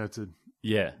Oscar winner to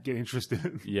get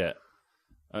interested. Yeah.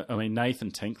 I mean,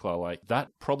 Nathan Tinkler, that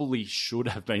probably should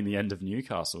have been the end of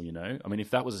Newcastle, I mean, if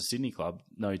that was a Sydney club,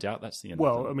 no doubt that's the end of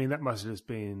them. Well, I mean, that must have just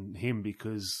been him,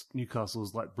 because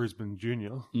Newcastle's like Brisbane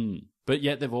Junior. But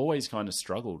yet they've always kind of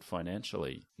struggled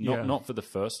financially. Not for the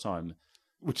first time.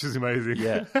 Which is amazing.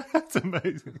 Yeah. That's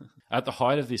amazing. At the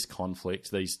height of this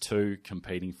conflict, these two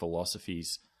competing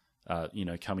philosophies,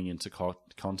 coming into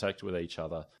contact with each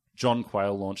other, John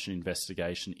Quayle launched an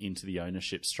investigation into the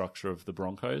ownership structure of the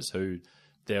Broncos, who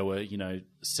there were,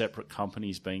 separate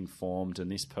companies being formed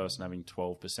and this person having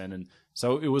 12%. And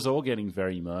so it was all getting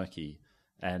very murky.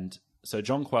 And so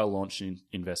John Quayle launched an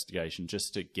investigation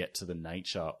just to get to the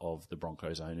nature of the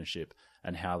Broncos ownership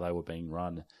and how they were being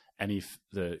run. And if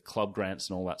the club grants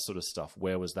and all that sort of stuff,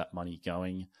 where was that money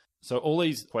going? So all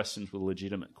these questions were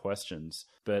legitimate questions.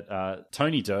 But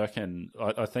Tony Durkin,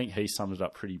 I think he summed it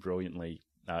up pretty brilliantly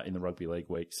in the Rugby League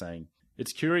Week, saying,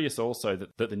 "It's curious also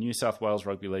that the New South Wales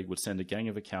Rugby League would send a gang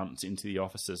of accountants into the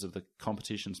offices of the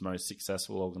competition's most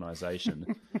successful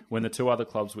organisation when the two other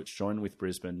clubs which join with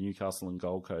Brisbane, Newcastle and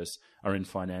Gold Coast, are in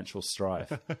financial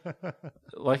strife."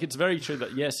 It's very true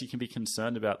that, yes, you can be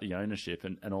concerned about the ownership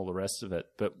and all the rest of it,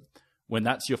 but when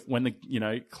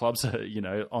the clubs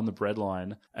are, on the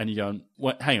breadline and you're going,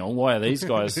 hang on, why are these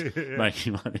guys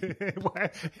making money?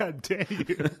 How dare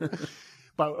you?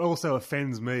 But it also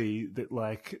offends me that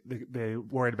they're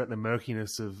worried about the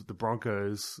murkiness of the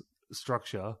Broncos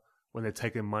structure when they're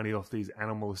taking money off these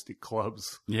animalistic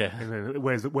clubs. Yeah. And then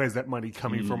where's that money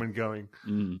coming from and going?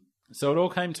 So it all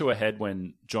came to a head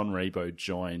when John Rebo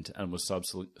joined and was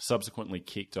subsequently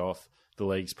kicked off the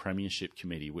league's premiership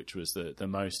committee, which was the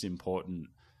most important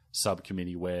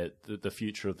subcommittee where the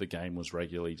future of the game was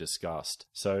regularly discussed.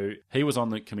 So he was on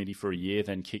the committee for a year,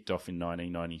 then kicked off in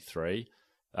 1993.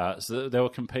 So there were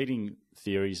competing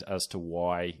theories as to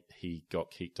why he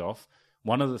got kicked off.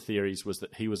 One of the theories was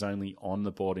that he was only on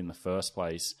the board in the first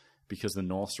place because the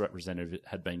North's representative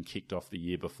had been kicked off the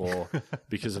year before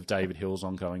because of David Hill's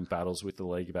ongoing battles with the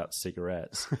league about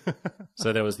cigarettes.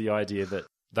 So there was the idea that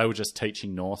they were just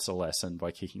teaching Norths a lesson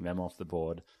by kicking them off the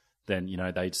board. Then,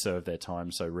 they'd served their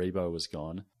time, so Rebo was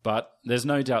gone. But there's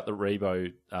no doubt that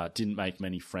Rebo didn't make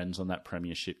many friends on that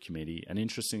premiership committee. And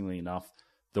interestingly enough,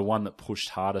 the one that pushed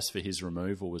hardest for his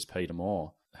removal was Peter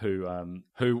Moore, who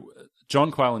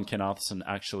John Quayle and Ken Arthurson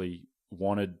actually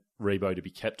wanted Rebo to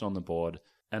be kept on the board.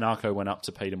 And Arco went up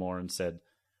to Peter Moore and said,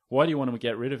 "Why do you want to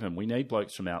get rid of him? We need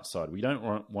blokes from outside. We don't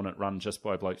want it run just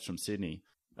by blokes from Sydney."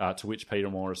 To which Peter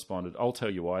Moore responded, "I'll tell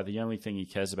you why. The only thing he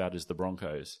cares about is the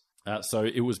Broncos." So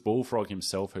it was Bullfrog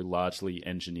himself who largely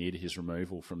engineered his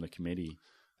removal from the committee.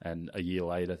 And a year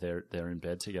later, they're in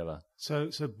bed together. So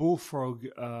Bullfrog,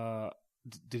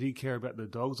 did he care about the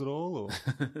dogs at all? Or?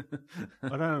 I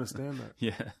don't understand that.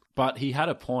 Yeah. But he had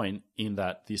a point in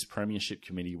that this premiership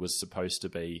committee was supposed to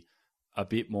be a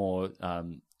bit more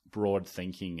broad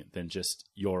thinking than just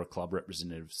you're a club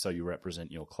representative, so you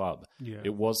represent your club. Yeah.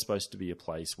 It was supposed to be a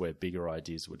place where bigger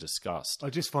ideas were discussed. I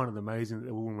just find it amazing that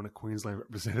a woman, a Queensland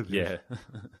representative. Yeah.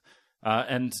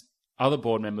 And other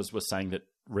board members were saying that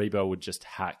Rebo would just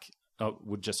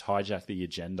hijack the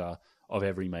agenda of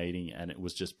every meeting, and it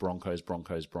was just Broncos,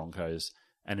 Broncos, Broncos,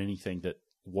 and anything that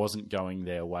wasn't going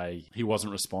their way, he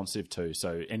wasn't responsive to.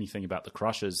 So anything about the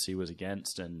Crushers, he was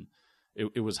against, and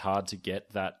it was hard to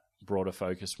get that broader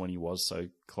focus when he was so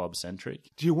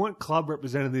club-centric. Do you want club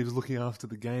representatives looking after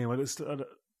the game?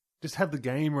 Just have the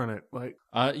game run it.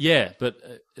 Yeah, but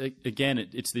again,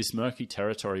 it's this murky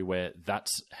territory where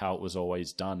that's how it was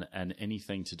always done, and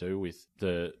anything to do with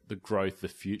the growth, the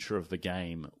future of the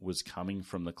game was coming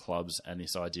from the clubs and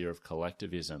this idea of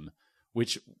collectivism,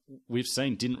 which we've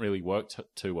seen didn't really work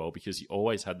too well, because you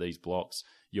always had these blocks,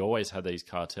 you always had these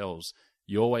cartels,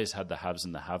 you always had the haves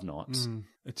and the have-nots.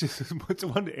 It's a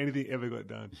wonder anything ever got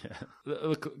done. Yeah.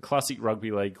 The classic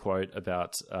rugby league quote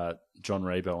about John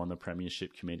Rebo on the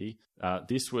Premiership Committee.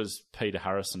 This was Peter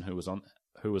Harrison, who was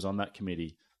on that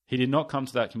committee. He did not come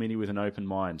to that committee with an open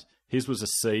mind. His was a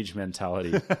siege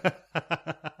mentality.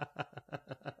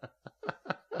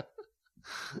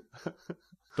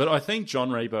 But I think John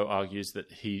Rebo argues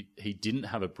that he didn't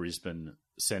have a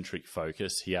Brisbane-centric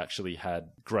focus. He actually had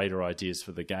greater ideas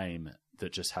for the game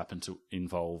that just happened to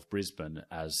involve Brisbane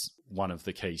as one of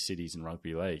the key cities in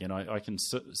rugby league. And I can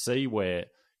see where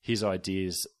his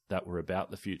ideas that were about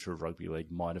the future of rugby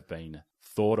league might have been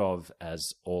thought of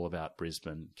as all about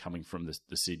Brisbane, coming from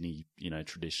the Sydney,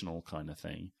 traditional kind of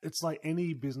thing. It's like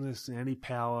any business and any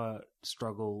power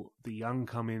struggle, the young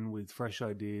come in with fresh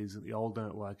ideas and the old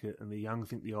don't like it, and the young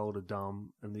think the old are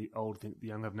dumb and the old think the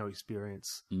young have no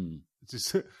experience.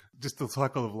 It's just the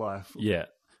cycle of life. Yeah.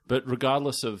 But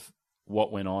regardless of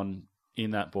what went on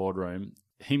in that boardroom,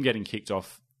 him getting kicked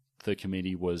off the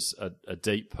committee was a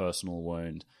deep personal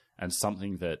wound, and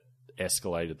something that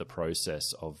escalated the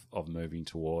process of moving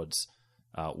towards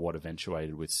what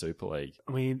eventuated with Super League.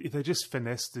 I mean, if they just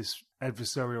finessed this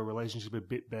adversarial relationship a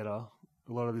bit better,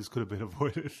 a lot of this could have been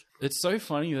avoided. It's so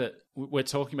funny that we're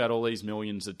talking about all these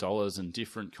millions of dollars and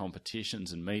different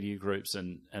competitions and media groups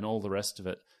and all the rest of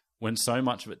it, when so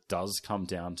much of it does come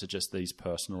down to just these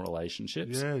personal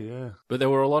relationships. Yeah. But there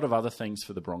were a lot of other things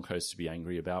for the Broncos to be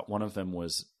angry about. One of them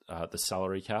was the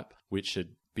salary cap, which had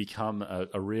become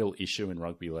a real issue in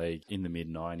rugby league in the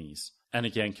mid-90s. And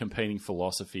again, competing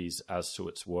philosophies as to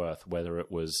its worth, whether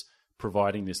it was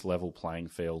providing this level playing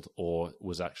field or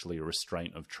was actually a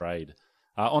restraint of trade.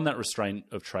 On that restraint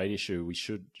of trade issue, we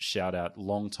should shout out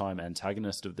long-time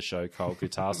antagonist of the show, Kyle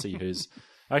Kutasi, who's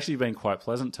actually been quite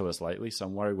pleasant to us lately, so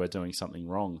I'm worried we're doing something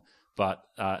wrong. But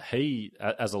he,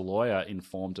 as a lawyer,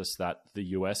 informed us that the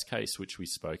US case, which we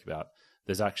spoke about,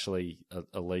 there's actually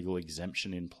a legal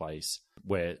exemption in place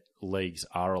where leagues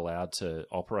are allowed to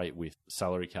operate with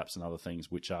salary caps and other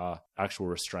things, which are actual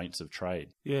restraints of trade.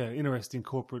 Yeah, interesting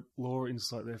corporate law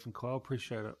insight there from Kyle.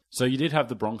 Appreciate it. So you did have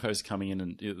the Broncos coming in,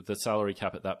 and the salary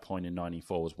cap at that point in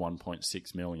 94 was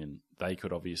 1.6 million. They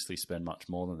could obviously spend much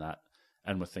more than that,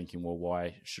 and were thinking, well,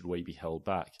 why should we be held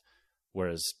back?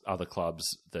 Whereas other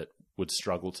clubs that would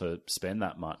struggle to spend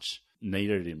that much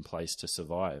needed it in place to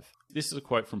survive. This is a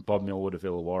quote from Bob Millward of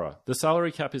Illawarra. "The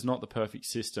salary cap is not the perfect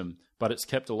system, but it's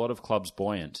kept a lot of clubs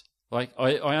buoyant." I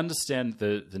understand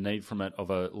the need from it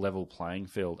of a level playing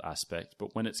field aspect,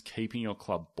 but when it's keeping your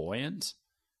club buoyant,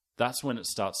 that's when it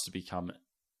starts to become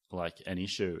like an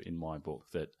issue in my book,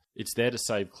 that it's there to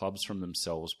save clubs from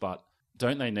themselves, but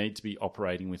don't they need to be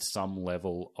operating with some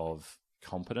level of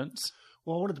competence?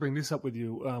 Well, I wanted to bring this up with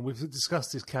you. We've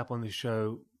discussed this cap on this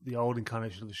show, the old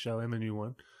incarnation of the show and the new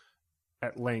one,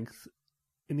 at length.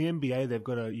 In the NBA, they've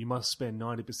got you must spend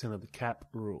 90% of the cap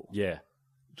rule. Yeah.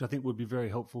 Which I think would be very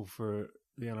helpful for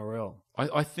the NRL.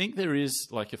 I think there is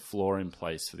like a floor in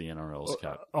place for the NRL's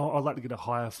cap. I'd like to get a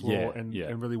higher floor and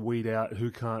really weed out who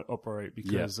can't operate,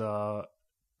 because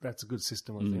that's a good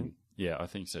system, I think. Yeah, I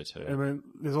think so too. I mean,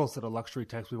 there's also the luxury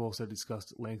tax we've also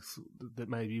discussed at length that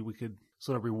maybe we could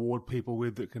sort of reward people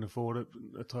with that can afford it,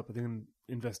 that type of thing, and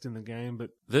invest in the game.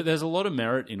 But there's a lot of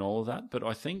merit in all of that, but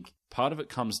I think part of it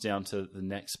comes down to the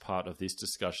next part of this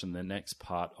discussion, the next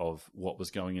part of what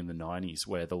was going in the 90s,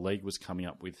 where the league was coming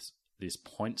up with this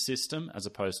point system as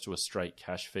opposed to a straight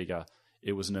cash figure.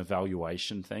 It was an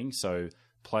evaluation thing, so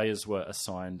players were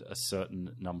assigned a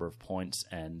certain number of points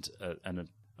and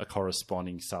a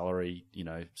corresponding salary,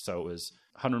 so it was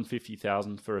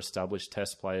 150,000 for established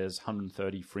test players,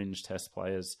 130 fringe test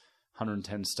players,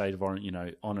 110 state of origin,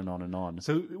 on and on and on.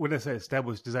 So when I say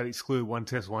established, does that exclude one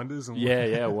test wonders? And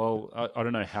yeah. Well, I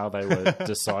don't know how they were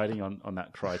deciding on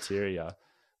that criteria,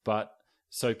 but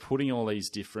so putting all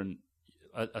these different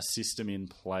a system in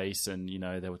place, and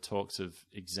there were talks of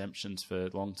exemptions for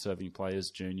long-serving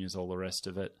players, juniors, all the rest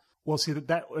of it. Well, see,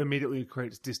 that immediately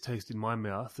creates distaste in my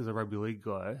mouth as a rugby league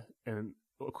guy, and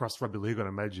across rugby league, I'd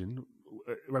imagine.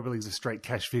 Rugby league is a straight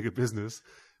cash figure business.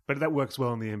 But that works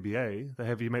well in the NBA. They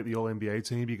have you make the All NBA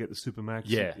team, you get the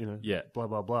Supermax, blah,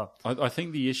 blah, blah. I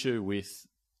think the issue with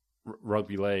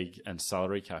rugby league and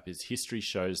salary cap is history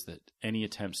shows that any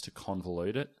attempts to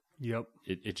convolute it,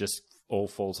 it just all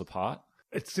falls apart.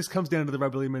 It just comes down to the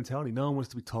rugby league mentality. No one wants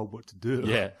to be told what to do.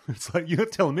 Yeah. It's like, you're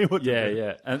not telling me what to do.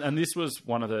 Yeah. And this was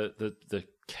one of the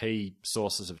key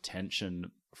sources of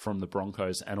tension from the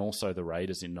Broncos and also the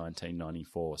Raiders in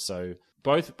 1994. So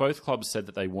both clubs said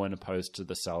that they weren't opposed to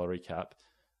the salary cap.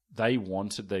 They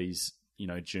wanted these,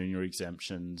 junior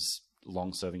exemptions,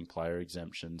 long-serving player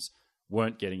exemptions,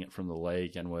 weren't getting it from the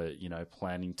league and were,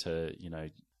 planning to,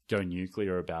 go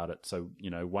nuclear about it. So,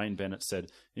 Wayne Bennett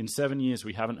said, in 7 years,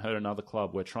 we haven't hurt another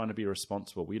club. We're trying to be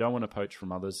responsible. We don't want to poach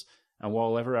from others. And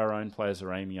while ever our own players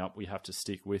are aiming up, we have to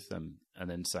stick with them. And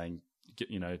then saying,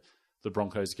 the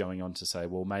Broncos going on to say,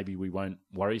 well, maybe we won't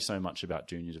worry so much about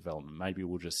junior development. Maybe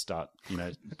we'll just start,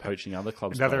 poaching other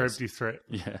clubs. Another players. empty threat.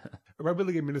 Yeah. Rugby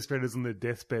league administrators on their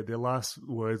deathbed, their last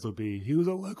words will be, he was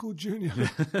a local junior.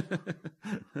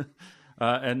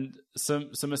 And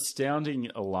some astounding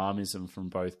alarmism from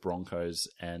both Broncos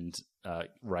and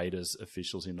Raiders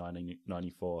officials in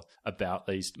 1994 about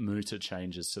these mooted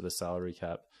changes to the salary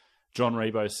cap. John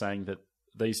Rebo saying that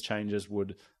these changes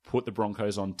would put the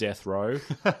Broncos on death row.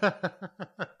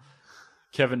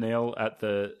 Kevin Neal at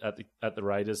the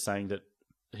Raiders saying that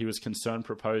he was concerned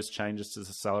proposed changes to the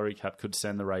salary cap could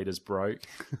send the Raiders broke.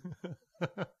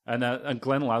 And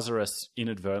Glenn Lazarus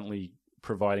inadvertently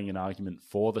providing an argument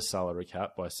for the salary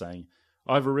cap by saying,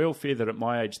 I have a real fear that at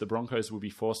my age, the Broncos will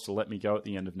be forced to let me go at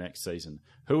the end of next season.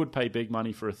 Who would pay big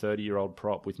money for a 30-year-old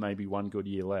prop with maybe one good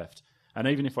year left? And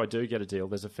even if I do get a deal,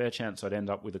 there's a fair chance I'd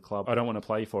end up with a club I don't want to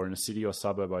play for in a city or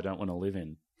suburb I don't want to live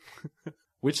in.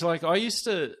 Which, I used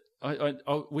to... I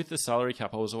with the salary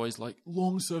cap, I was always like,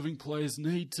 long-serving players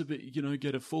need to be,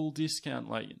 get a full discount.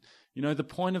 The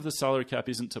point of the salary cap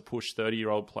isn't to push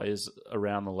 30-year-old players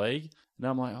around the league. Now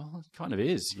I'm like, oh, it kind of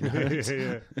is.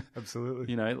 Yeah,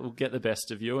 absolutely. It'll get the best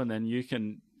of you, and then you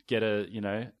can get a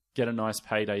nice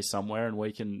payday somewhere, and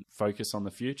we can focus on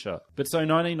the future. But so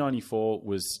 1994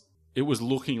 was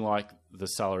looking like the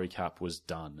salary cap was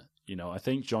done. I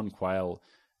think John Quayle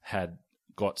had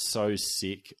got so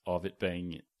sick of it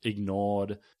being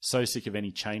ignored, so sick of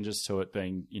any changes to it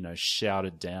being,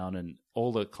 shouted down, and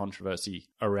all the controversy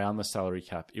around the salary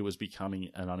cap, it was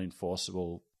becoming an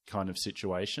unenforceable kind of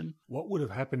situation. What would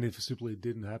have happened if Super League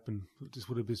didn't happen? It just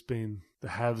would have just been the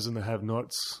haves and the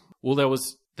have-nots. Well, there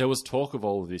was talk of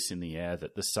all of this in the air,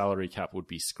 that the salary cap would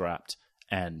be scrapped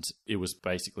and it was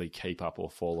basically keep up or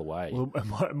fall away. Well,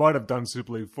 it might have done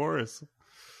Super League for us.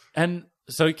 And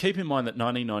so keep in mind that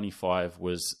 1995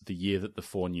 was the year that the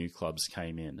 4 new clubs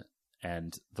came in.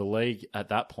 And the league at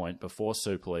that point, before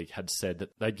Super League, had said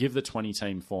that they'd give the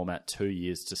 20-team format 2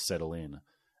 years to settle in.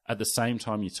 At the same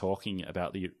time, you're talking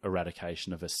about the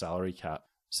eradication of a salary cap.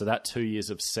 So that 2 years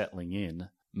of settling in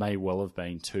may well have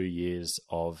been 2 years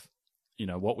of,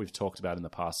 what we've talked about in the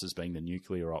past as being the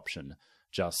nuclear option.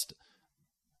 Just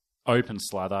open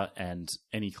slather, and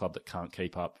any club that can't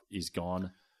keep up is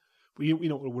gone. Well, you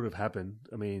know what would have happened?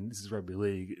 I mean, this is rugby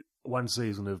league. One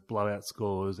season of blowout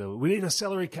scores. We need a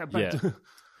salary cap back. Yeah.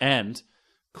 And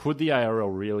could the ARL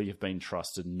really have been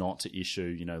trusted not to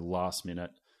issue,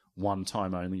 last-minute,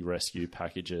 one-time only rescue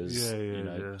packages,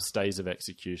 stays of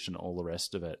execution, all the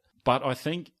rest of it? But I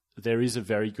think there is a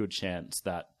very good chance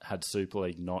that had Super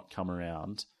League not come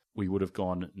around, we would have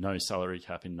gone no salary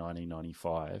cap in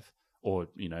 1995 or,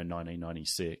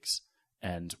 1996,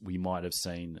 and we might have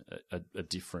seen a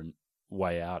different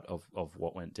way out of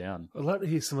what went down. I'd like to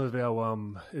hear some of our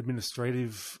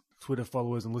administrative Twitter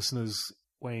followers and listeners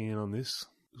weighing in on this,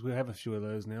 because we have a few of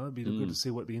those now. It'd be good to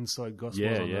see what the inside goss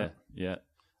was on that. Yeah.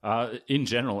 In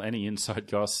general, any inside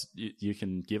goss you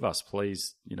can give us,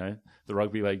 please, the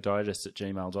Rugby League Digest at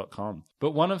gmail.com.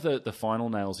 But one of the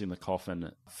final nails in the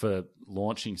coffin for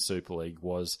launching Super League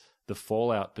was the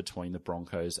fallout between the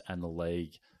Broncos and the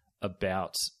league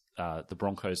about the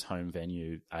Broncos' home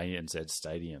venue, ANZ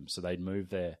Stadium. So they'd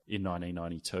moved there in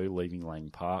 1992, leaving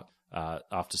Lang Park,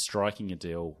 after striking a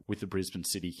deal with the Brisbane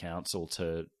City Council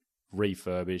to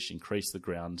refurbish, increase the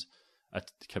ground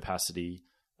capacity,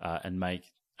 and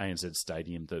make ANZ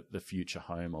Stadium the future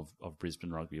home of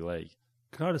Brisbane Rugby League.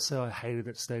 Can I just say I hated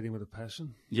that stadium with a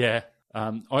passion? Yeah,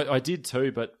 I did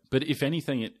too, but if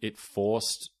anything, it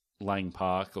forced Lang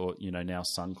Park, or now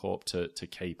Suncorp, to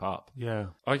keep up. Yeah,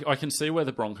 I can see where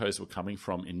the Broncos were coming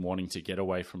from in wanting to get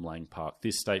away from Lang Park.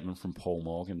 This statement from Paul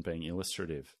Morgan being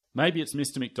illustrative. Maybe it's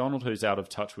Mr. McDonald who's out of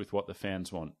touch with what the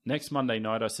fans want. Next Monday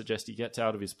night, I suggest he gets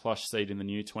out of his plush seat in the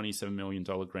new $27 million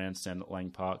grandstand at Lang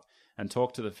Park and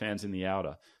talk to the fans in the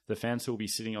outer, the fans who will be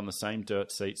sitting on the same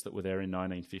dirt seats that were there in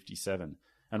 1957.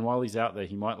 And while he's out there,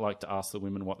 he might like to ask the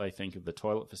women what they think of the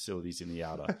toilet facilities in the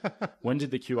outer. When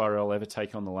did the QRL ever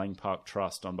take on the Lang Park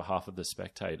Trust on behalf of the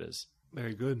spectators?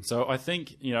 Very good. So I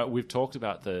think, we've talked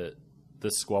about the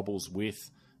squabbles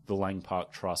with the Lang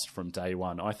Park Trust from day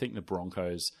one. I think the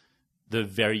Broncos, the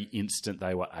very instant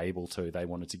they were able to, they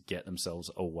wanted to get themselves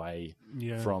away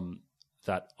from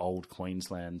that old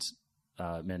Queensland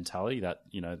mentality, that,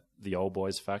 the old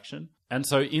boys faction. And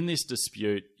so in this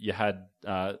dispute, you had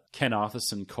Ken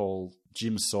Arthurson call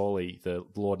Jim Sawley, the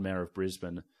Lord Mayor of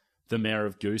Brisbane, the Mayor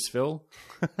of Gooseville,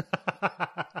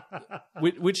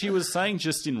 which he was saying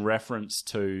just in reference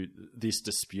to this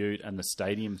dispute and the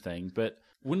stadium thing. But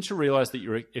wouldn't you realise that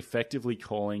you're effectively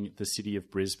calling the city of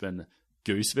Brisbane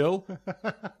Gooseville?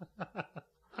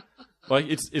 Like,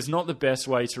 it's not the best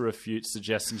way to refute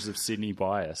suggestions of Sydney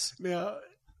bias. Now,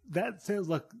 that sounds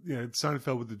like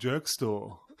Seinfeld with the jerk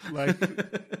store. Like,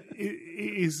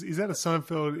 is that a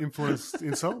Seinfeld influenced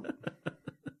insult?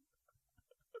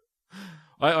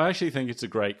 I actually think it's a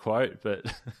great quote, but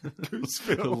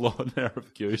Gooseville. The Lord Mayor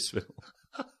of Gooseville.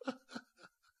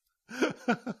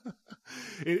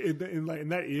 In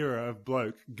that era of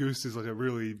bloke, goose is like a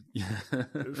really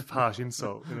harsh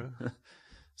insult.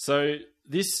 So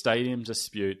this stadium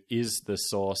dispute is the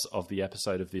source of the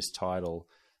episode of this title.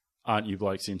 Aren't you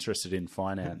blokes interested in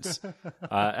finance?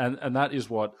 And that is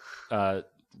what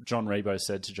John Rebo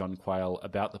said to John Quayle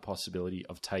about the possibility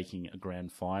of taking a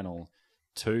grand final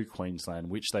to Queensland,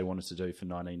 which they wanted to do for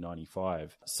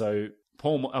 1995. So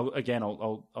Paul, again,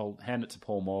 I'll hand it to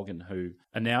Paul Morgan, who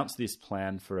announced this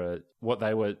plan for what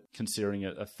they were considering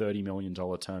a $30 million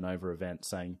turnover event,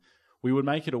 saying, we would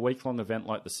make it a week-long event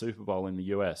like the Super Bowl in the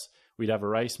US. We'd have a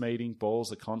race meeting,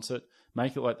 balls, a concert,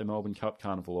 make it like the Melbourne Cup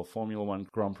Carnival or Formula One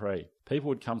Grand Prix. People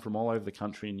would come from all over the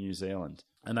country in New Zealand.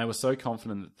 And they were so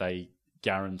confident that they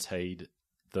guaranteed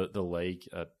the league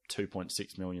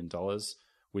 $2.6 million,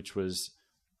 which was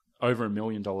over $1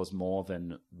 million more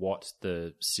than what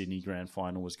the Sydney Grand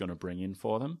Final was going to bring in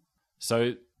for them.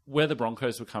 So where the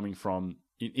Broncos were coming from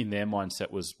in their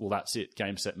mindset was, well, that's it,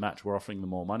 game, set, match. We're offering them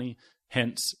more money.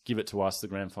 Hence, give it to us. The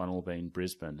grand final will be in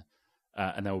Brisbane.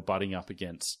 And they were butting up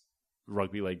against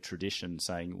rugby league tradition,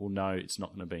 saying, well, no, it's not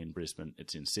going to be in Brisbane.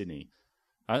 It's in Sydney.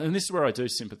 And this is where I do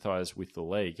sympathise with the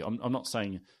league. I'm not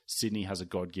saying Sydney has a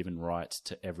God-given right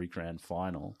to every grand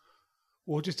final.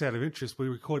 Well, just out of interest,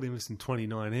 we're recording this in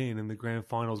 2019 and the grand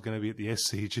final is going to be at the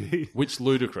SCG. Which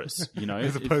ludicrous,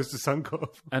 As opposed to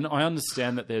Suncorp. And I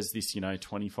understand that there's this,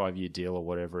 25-year deal or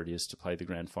whatever it is to play the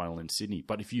grand final in Sydney.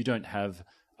 But if you don't have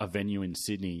a venue in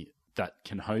Sydney that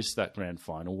can host that grand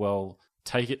final, well,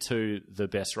 take it to the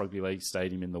best rugby league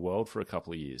stadium in the world for a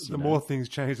couple of years. The more things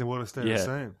change than what I stay the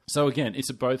same. So again, it's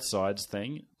a both sides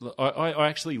thing. I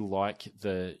actually like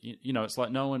it's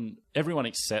like everyone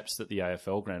accepts that the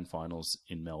AFL grand final's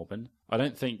in Melbourne. I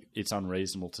don't think it's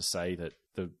unreasonable to say that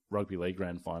the rugby league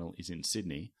grand final is in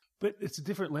Sydney. But it's a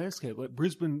different landscape. Like,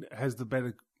 Brisbane has the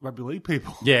better rugby league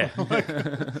people. Yeah.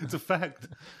 It's a fact.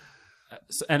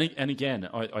 And again,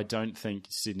 I don't think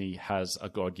Sydney has a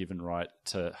God-given right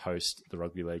to host the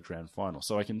Rugby League Grand Final.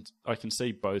 So I can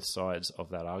see both sides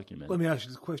of that argument. Let me ask you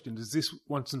this question. Does this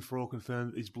once and for all confirm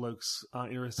that these blokes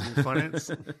aren't interested in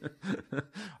finance?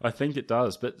 I think it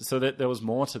does. But so there was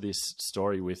more to this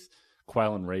story with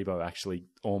Quayle and Rebo actually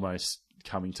almost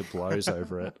coming to blows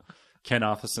over it. Ken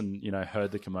Arthurson,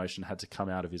 heard the commotion, had to come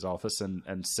out of his office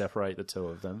and separate the two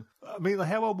of them. I mean,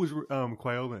 how old was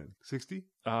Quayle then? 60?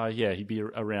 Yeah, he'd be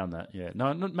around that, yeah.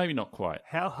 No, maybe not quite.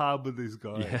 How hard were these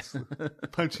guys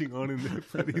punching on in there,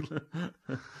 Freddie?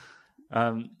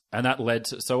 And that led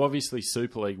to... So obviously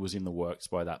Super League was in the works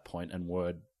by that point and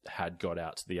word had got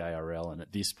out to the ARL. And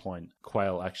at this point,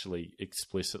 Quayle actually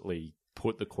explicitly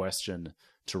put the question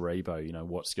to Rebo,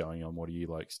 what's going on? What are you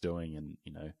blokes doing? And,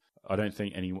 I don't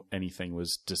think anything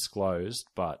was disclosed,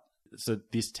 but so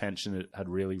this tension had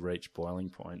really reached boiling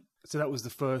point. So that was the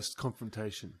first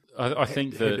confrontation. I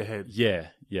think that...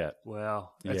 Head-to-head. Yeah.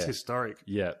 Wow, that's historic.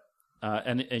 Yeah.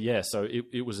 So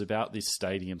it was about this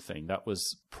stadium thing. That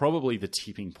was probably the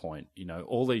tipping point.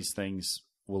 All these things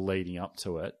were leading up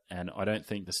to it, and I don't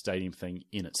think the stadium thing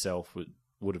in itself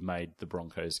would have made the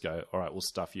Broncos go, all right, we'll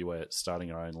stuff you, we're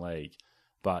starting our own league.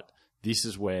 But this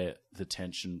is where the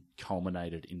tension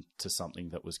culminated into something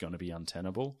that was going to be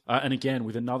untenable. And again,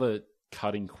 with another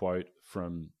cutting quote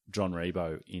from John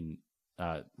Rebo in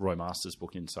Roy Masters'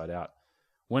 book Inside Out,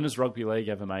 when has rugby league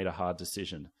ever made a hard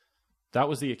decision? That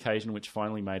was the occasion which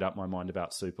finally made up my mind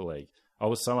about Super League. I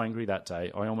was so angry that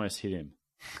day, I almost hit him.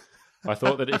 I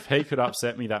thought that if he could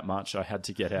upset me that much, I had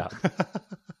to get out.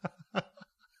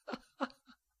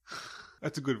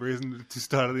 That's a good reason to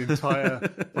start the entire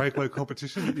breakaway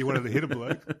competition. You wanted to hit a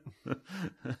bloke.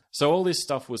 So all this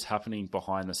stuff was happening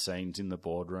behind the scenes in the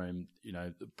boardroom. You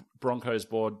know, the Broncos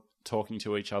board talking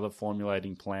to each other,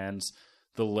 formulating plans.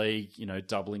 The league, you know,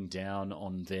 doubling down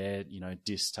on their, you know,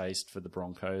 distaste for the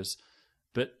Broncos.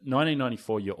 But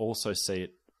 1994, you also see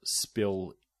it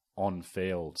spill on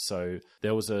field. So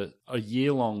there was a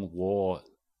year-long war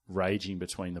raging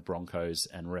between the Broncos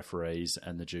and referees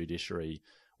and the judiciary,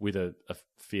 with a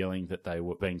feeling that they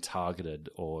were being targeted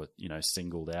or, you know,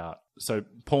 singled out. So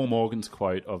Paul Morgan's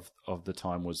quote of the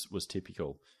time was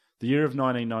typical. The year of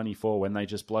 1994, when they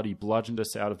just bloody bludgeoned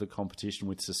us out of the competition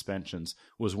with suspensions,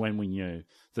 was when we knew.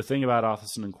 The thing about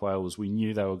Arthurson and Quayle was we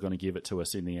knew they were going to give it to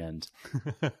us in the end.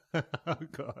 Oh,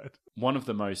 God. One of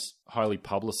the most highly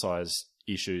publicised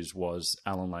issues was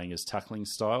Alan Langer's tackling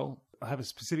style. I have a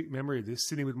specific memory of this,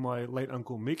 sitting with my late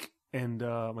Uncle Mick and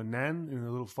my nan in a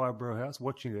little five-borough house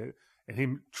watching it, and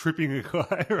him tripping a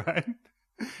guy, right?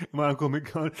 And my Uncle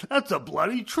Mick going, "That's a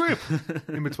bloody trip,"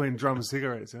 in between drum and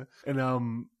cigarettes, huh?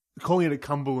 And calling it a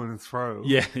Cumberland throw.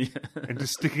 Yeah. And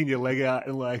just sticking your leg out,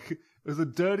 and like, it was the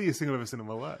dirtiest thing I've ever seen in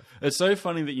my life. It's so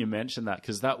funny that you mentioned that,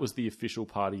 because that was the official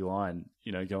party line,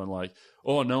 you know, going like,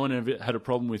 oh, no one ever had a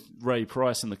problem with Ray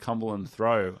Price and the Cumberland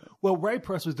throw. Well, Ray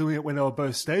Price was doing it when they were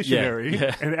both stationary,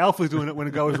 yeah. and Alf was doing it when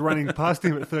a guy was running past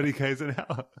him at 30 k's an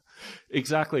hour.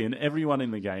 Exactly, and everyone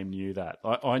in the game knew that.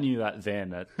 I knew that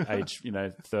then at age,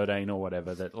 13 or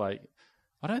whatever, that like,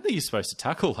 I don't think you're supposed to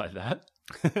tackle like that.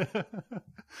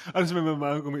 I just remember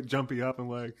my Uncle Mick jumping up and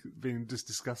like being just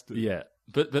disgusted. Yeah,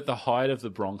 but the height of the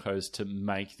Broncos to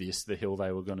make this the hill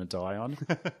they were going to die on.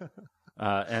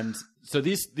 And so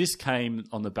this came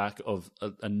on the back of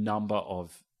a number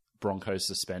of Broncos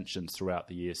suspensions throughout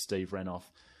the year. Steve Renouf,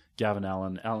 Gavin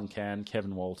Allen, Alan Cann,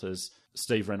 Kevin Walters,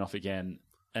 Steve Renouf again.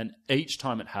 And each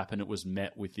time it happened, it was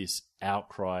met with this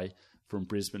outcry from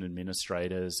Brisbane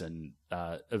administrators and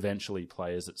eventually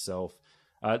players itself.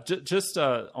 Just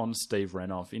on Steve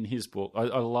Renouf, in his book, I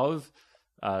love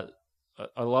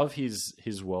his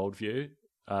worldview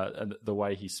and the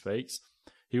way he speaks.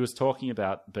 He was talking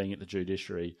about being at the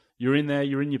judiciary. You're in there,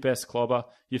 you're in your best clobber,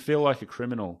 you feel like a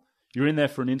criminal. You're in there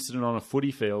for an incident on a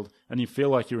footy field, and you feel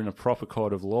like you're in a proper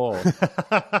court of law.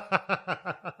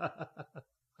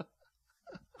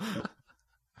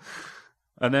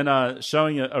 And then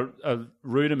showing a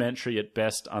rudimentary at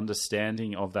best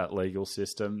understanding of that legal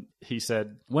system, he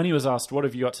said, when he was asked, "What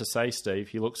have you got to say, Steve?"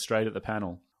 he looked straight at the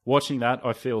panel. "Watching that,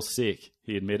 I feel sick,"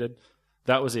 he admitted.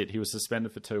 That was it. He was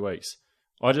suspended for 2 weeks.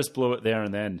 I just blew it there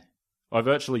and then. I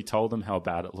virtually told them how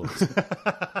bad it looked.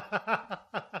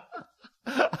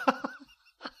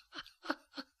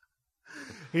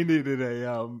 He needed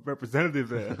a representative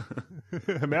there,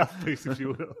 a mouthpiece, if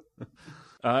you will.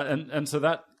 And so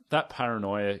that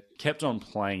paranoia kept on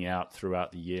playing out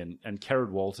throughout the year, and Kerrod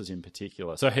Walters in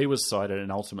particular. So he was cited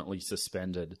and ultimately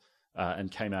suspended and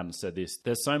came out and said this: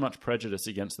 "There's so much prejudice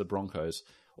against the Broncos.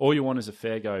 All you want is a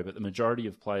fair go, but the majority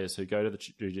of players who go to the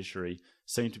judiciary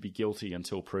seem to be guilty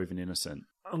until proven innocent."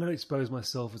 I'm going to expose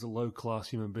myself as a low-class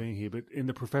human being here, but in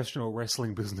the professional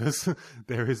wrestling business,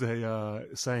 there is a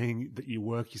saying that you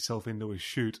work yourself into a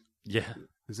shoot. Yeah.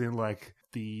 As in, like,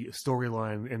 the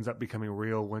storyline ends up becoming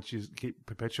real once you keep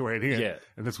perpetuating it. Yeah.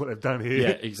 And that's what they've done here.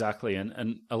 Yeah, exactly.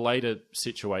 And a later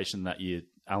situation that year,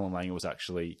 Alan Langer was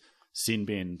actually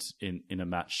sin-binned in a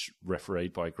match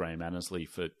refereed by Graham Annesley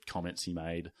for comments he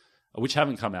made, which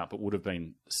haven't come out, but would have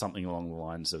been something along the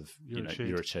lines of, you're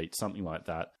a cheat, something like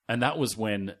that. And that was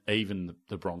when even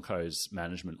the Broncos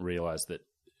management realised that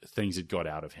things had got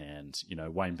out of hand. You know,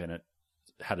 Wayne Bennett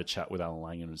had a chat with Alan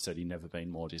Langer and said he'd never been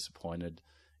more disappointed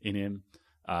in him.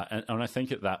 And I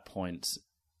think at that point,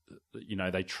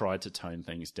 they tried to tone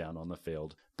things down on the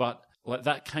field. But like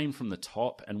that came from the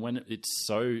top, and when it's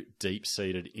so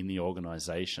deep-seated in the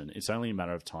organisation, it's only a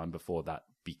matter of time before that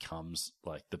becomes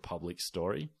like the public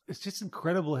story. It's just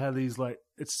incredible how these, like,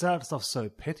 it starts off so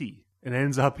petty and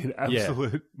ends up in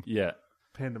absolute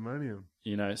pandemonium.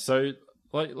 So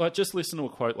like just listen to a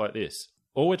quote like this.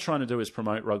 "All we're trying to do is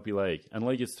promote rugby league, and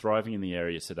league is thriving in the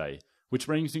area today. Which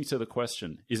brings me to the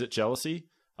question, is it jealousy?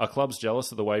 Are clubs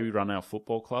jealous of the way we run our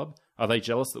football club? Are they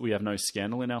jealous that we have no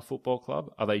scandal in our football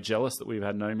club? Are they jealous that we've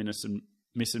had no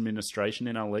misadministration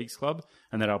in our leagues club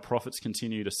and that our profits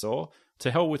continue to soar?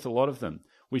 To hell with a lot of them.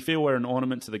 We feel we're an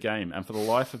ornament to the game, and for the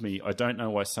life of me, I don't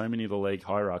know why so many of the league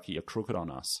hierarchy are crooked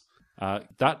on us."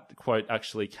 That quote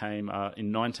actually came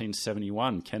in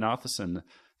 1971. Ken Arthurson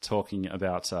talking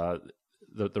about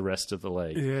the rest of the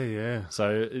league. Yeah.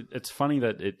 So it's funny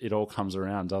that it all comes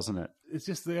around, doesn't it? It's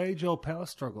just the age-old power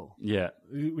struggle. Yeah.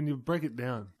 When you break it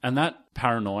down. And that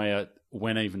paranoia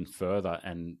went even further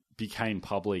and became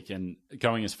public, and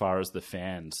going as far as the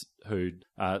fans who,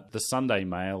 the Sunday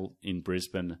Mail in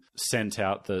Brisbane sent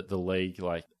out the league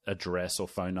like address or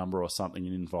phone number or something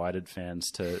and invited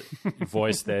fans to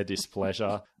voice their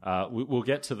displeasure. We'll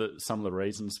get to some of the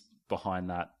reasons behind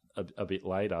that a bit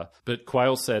later. But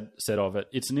Quayle said of it,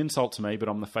 "It's an insult to me, but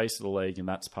I'm the face of the league and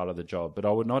that's part of the job. But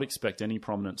I would not expect any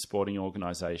prominent sporting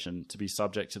organisation to be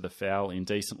subject to the foul,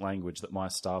 indecent language that my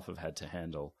staff have had to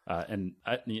handle." And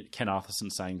Ken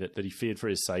Arthurson saying that he feared for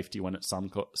his safety when at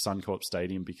Suncorp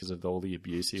Stadium because of all the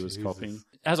abuse he was copying.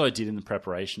 As I did in the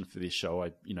preparation for this show,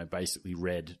 I basically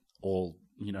read all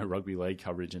rugby league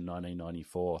coverage in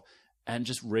 1994, and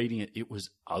just reading it, it was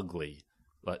ugly.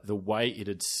 Like the way it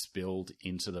had spilled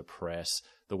into the press,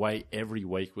 the way every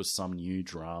week was some new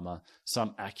drama,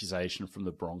 some accusation from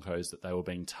the Broncos that they were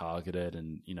being targeted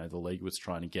and, the league was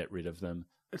trying to get rid of them.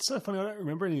 It's so funny. I don't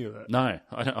remember any of that. No,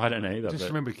 I don't either. Just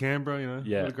remember Canberra,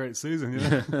 yeah. What a great season,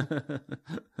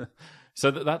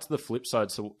 So that's the flip side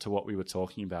to what we were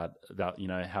talking about,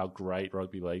 how great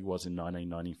rugby league was in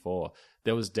 1994.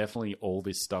 There was definitely all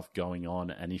this stuff going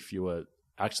on, and if you were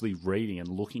actually reading and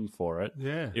looking for it,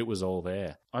 it was all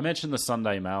there. I mentioned the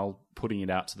Sunday Mail putting it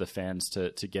out to the fans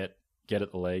to get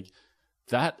at the league.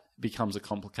 That becomes a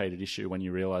complicated issue when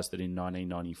you realise that in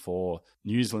 1994,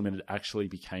 News Limited actually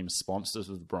became sponsors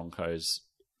of the Broncos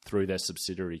through their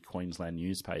subsidiary Queensland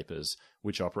Newspapers,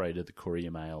 which operated the Courier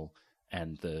Mail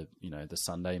and the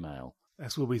Sunday Mail.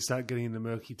 That's where we start getting into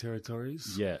murky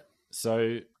territories. Yeah.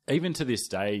 So even to this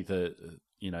day,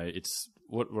 it's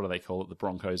what do they call it? The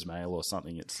Broncos Mail or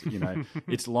something. It's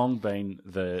it's long been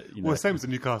the well, same as the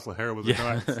Newcastle Herald with the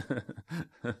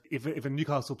Knights. If a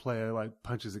Newcastle player like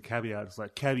punches a cabbie out, it's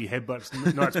like cabbie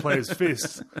headbutts Knights player's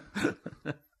fist.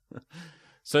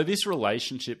 So this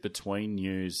relationship between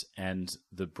News and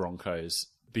the Broncos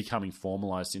becoming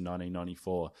formalised in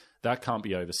 1994, that can't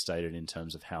be overstated in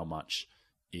terms of how much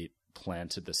it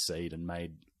planted the seed and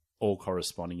made all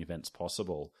corresponding events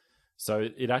possible. So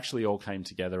it actually all came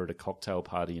together at a cocktail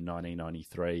party in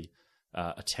 1993,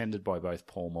 attended by both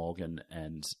Paul Morgan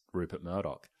and Rupert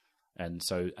Murdoch. And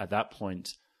so at that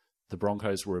point, the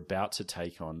Broncos were about to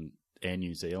take on Air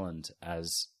New Zealand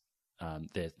as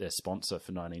their sponsor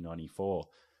for 1994.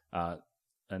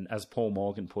 And as Paul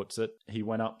Morgan puts it, he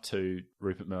went up to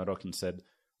Rupert Murdoch and said,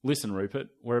 "Listen, Rupert,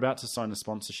 we're about to sign a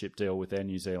sponsorship deal with Air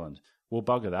New Zealand. Well,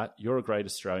 bugger that. You're a great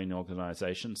Australian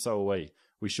organisation, so are we.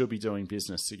 We should be doing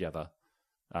business together,"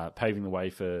 paving the way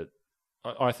for,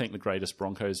 I think, the greatest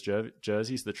Broncos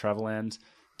jerseys, the Travelland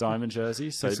Diamond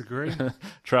jerseys. So disagree.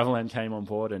 Travelland came on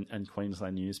board and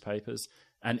Queensland Newspapers.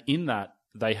 And in that,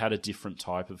 they had a different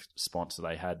type of sponsor.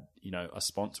 They had, a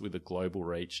sponsor with a global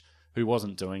reach who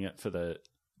wasn't doing it for the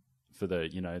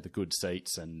good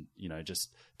seats and,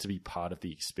 just to be part of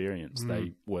the experience.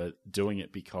 They were doing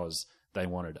it because they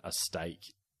wanted a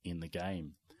stake in the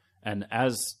game. And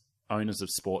as owners of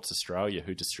Sports Australia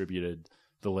who distributed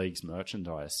the league's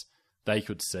merchandise, they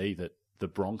could see that the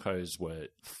Broncos were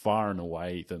far and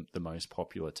away the most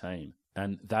popular team.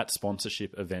 And that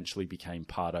sponsorship eventually became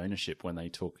part ownership when they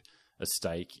took a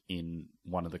stake in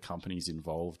one of the companies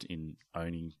involved in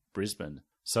owning Brisbane.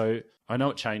 So I know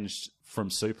it changed from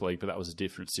Super League, but that was a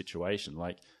different situation.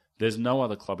 Like, there's no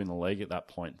other club in the league at that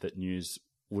point that News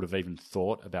would have even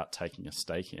thought about taking a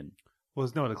stake in. Well,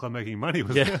 there's no other club making money,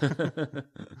 was there?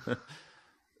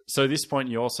 So at this point,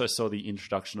 you also saw the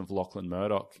introduction of Lachlan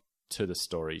Murdoch to the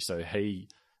story. So he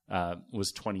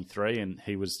was 23 and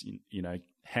he was,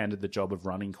 handed the job of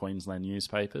running Queensland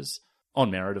Newspapers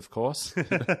on merit, of course.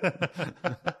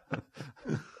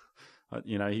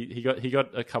 He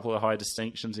got a couple of high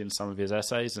distinctions in some of his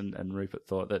essays, and Rupert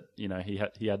thought that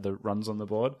he had the runs on the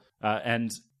board,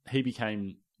 and he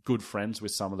became good friends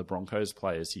with some of the Broncos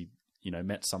players. He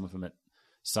met some of them at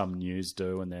some news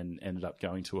do, and then ended up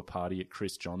going to a party at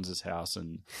Chris Johns' house,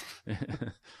 and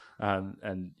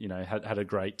had a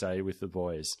great day with the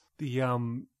boys.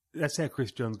 That's how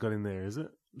Chris Johns got in there, is it?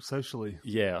 Socially,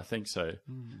 yeah, I think so.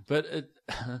 But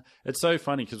it's so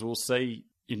funny because we'll see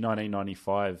in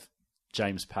 1995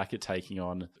 James Packer taking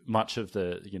on much of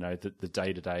the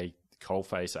day-to-day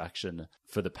coalface action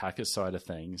for the Packers side of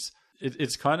things.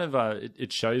 It's kind of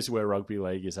it shows where rugby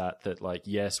league is at. That, like,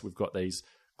 yes, we've got these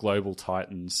global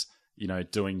titans,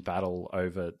 doing battle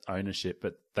over ownership,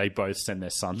 but they both send their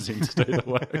sons in to do the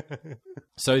work.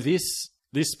 So this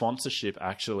sponsorship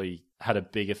actually had a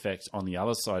big effect on the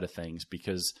other side of things,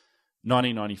 because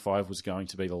 1995 was going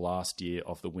to be the last year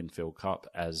of the Winfield Cup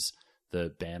as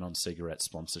the ban on cigarette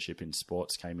sponsorship in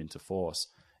sports came into force.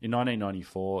 In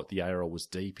 1994, the ARL was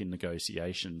deep in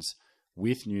negotiations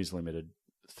with News Limited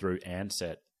through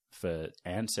Ansett for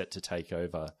Ansett to take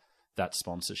over that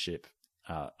sponsorship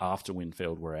after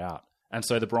Winfield were out. And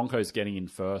so the Broncos getting in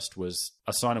first was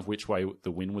a sign of which way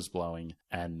the wind was blowing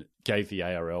and gave the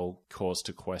ARL cause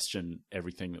to question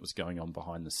everything that was going on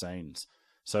behind the scenes.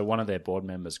 So one of their board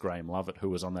members, Graham Lovett, who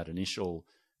was on that initial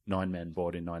 9-man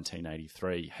board in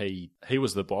 1983, he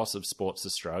was the boss of Sports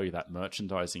Australia, that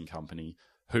merchandising company,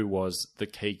 who was the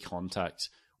key contact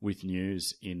with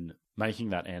News in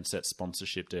making that Ansett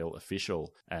sponsorship deal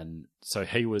official. And so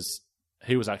he was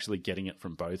actually getting it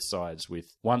from both sides.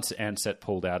 With once Ansett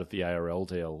pulled out of the ARL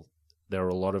deal, there were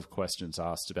a lot of questions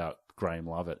asked about Graham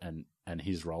Lovett and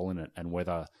his role in it, and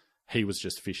whether he was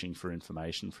just fishing for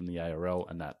information from the ARL,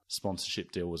 and that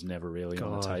sponsorship deal was never really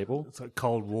on the table. It's like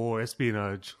Cold War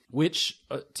espionage. Which,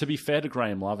 to be fair to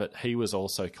Graham Lovett, he was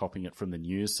also copying it from the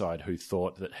News side, who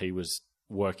thought that he was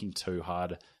working too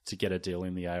hard to get a deal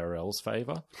in the ARL's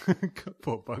favour.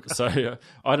 Poor bugger. So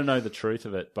I don't know the truth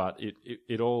of it, but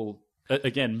it all...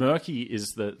 Again, murky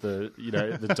is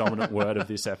the dominant word of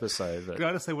this episode. Can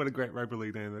I just say what a great rugby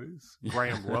league name that is?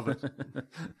 Graham Lovett.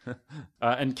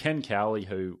 And Ken Cowley,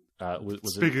 who was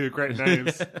speaking of great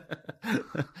names,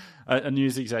 a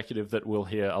news executive that we'll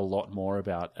hear a lot more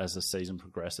about as the season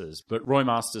progresses. But Roy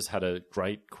Masters had a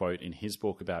great quote in his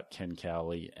book about Ken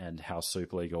Cowley and how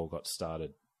Super League all got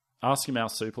started. Ask him how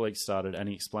Super League started, and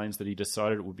he explains that he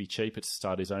decided it would be cheaper to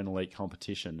start his own elite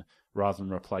competition rather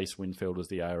than replace Winfield as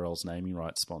the ARL's naming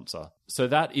rights sponsor. So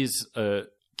that is a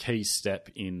key step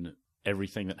in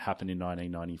everything that happened in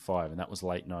 1995, and that was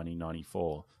late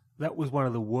 1994. That was one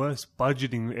of the worst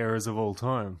budgeting errors of all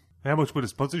time. How much would a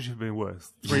sponsorship have been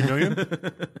worth? $3 million?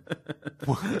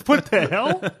 What the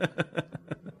hell?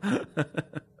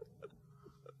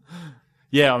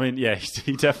 Yeah, I mean, yeah,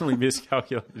 he definitely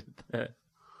miscalculated there.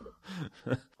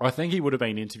 I think he would have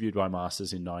been interviewed by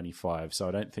Masters in 95, so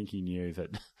I don't think he knew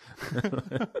that.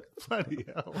 Bloody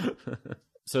hell.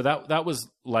 So that was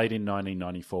late in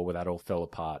 1994 where that all fell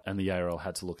apart and the ARL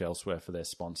had to look elsewhere for their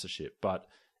sponsorship. But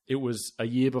it was a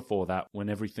year before that when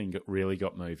everything really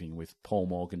got moving, with Paul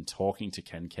Morgan talking to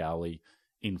Ken Cowley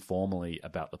informally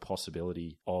about the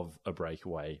possibility of a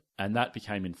breakaway. And that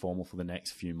became informal for the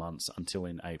next few months until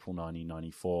in April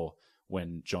 1994,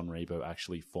 when John Rebo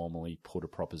actually formally put a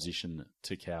proposition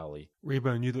to Cowley.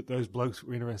 Rebo knew that those blokes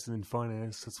were interested in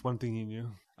finance. That's one thing he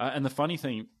knew. And the funny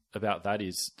thing about that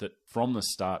is that from the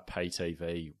start, pay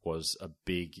TV was a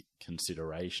big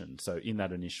consideration. So in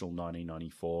that initial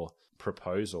 1994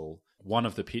 proposal, one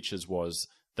of the pitches was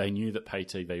they knew that pay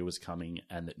TV was coming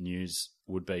and that News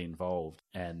would be involved.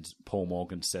 And Paul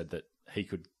Morgan said that he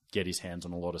could get his hands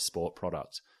on a lot of sport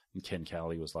product. And Ken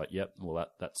Cowley was like, yep, well,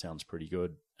 that sounds pretty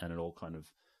good. And it all kind of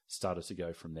started to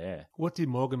go from there. What did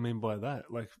Morgan mean by that?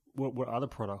 Like, what other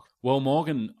product? Well,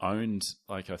 Morgan owned,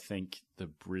 I think, the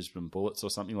Brisbane Bullets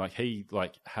or something. Like, he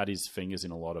had his fingers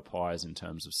in a lot of pies in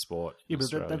terms of sport. Yeah,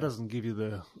 but that doesn't give you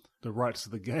the rights to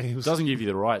the games. It doesn't give you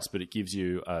the rights, but it gives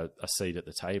you a seat at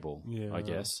the table, I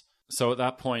guess. So at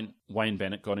that point, Wayne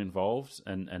Bennett got involved,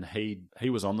 and he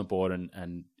was on the board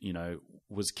and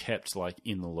was kept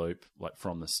in the loop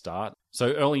from the start. So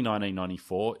early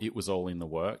 1994, it was all in the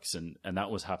works, and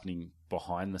that was happening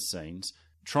behind the scenes.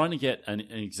 Trying to get an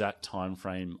exact time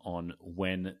frame on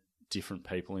when different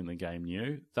people in the game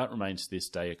knew, that remains to this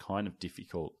day a kind of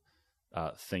difficult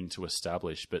thing to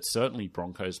establish. But certainly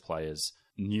Broncos players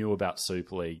knew about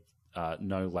Super League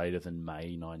no later than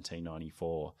May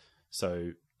 1994.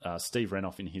 So Steve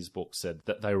Renoff in his book said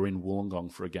that they were in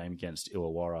Wollongong for a game against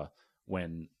Illawarra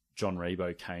when John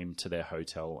Rebo came to their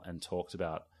hotel and talked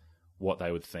about what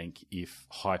they would think if,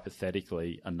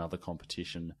 hypothetically, another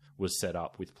competition was set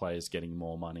up with players getting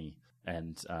more money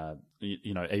and,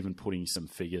 even putting some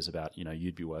figures about,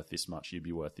 you'd be worth this much, you'd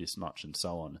be worth this much, and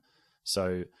so on.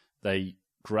 So they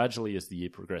gradually, as the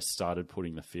year progressed, started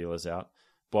putting the feelers out.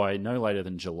 By no later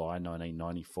than July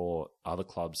 1994, other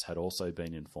clubs had also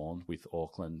been informed, with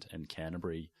Auckland and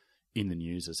Canterbury in the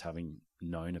news as having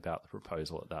known about the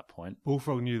proposal at that point.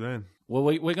 Bullfrog knew then. Well,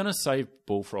 we're going to save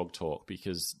Bullfrog talk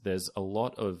because there's a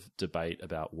lot of debate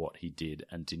about what he did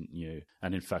and didn't knew.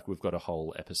 And in fact, we've got a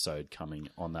whole episode coming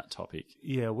on that topic.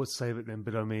 Yeah, we'll save it then.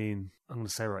 But I mean, I'm going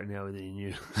to say right now that he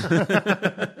knew.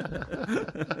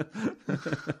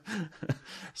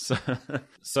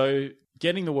 So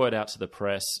getting the word out to the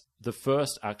press, the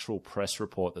first actual press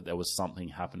report that there was something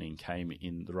happening came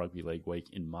in the Rugby League Week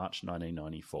in March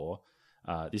 1994.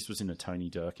 This was in a Tony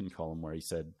Durkin column where he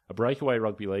said, a breakaway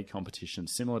rugby league competition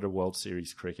similar to World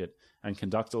Series cricket and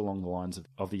conducted along the lines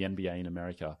of the NBA in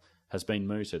America has been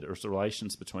mooted as the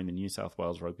relations between the New South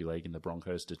Wales Rugby League and the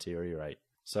Broncos deteriorate.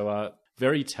 So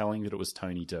very telling that it was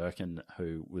Tony Durkin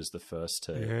who was the first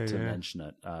to mention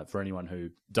it. For anyone who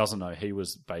doesn't know, he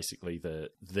was basically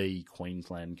the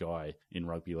Queensland guy in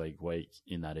Rugby League Week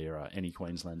in that era. Any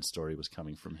Queensland story was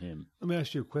coming from him. Let me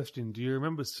ask you a question. Do you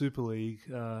remember Super League?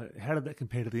 How did that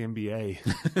compare to the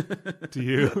NBA? Do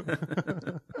you?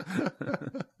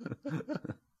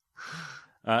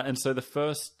 And so the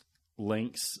first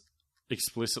links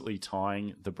explicitly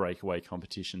tying the breakaway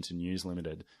competition to News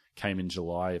Limited came in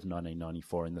July of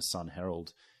 1994 in the Sun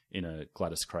Herald in a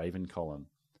Gladys Craven column.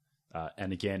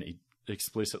 And again, it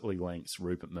explicitly links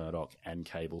Rupert Murdoch and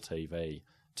cable TV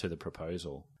to the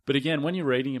proposal. But again, when you're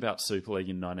reading about Super League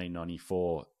in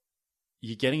 1994,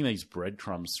 you're getting these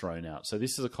breadcrumbs thrown out. So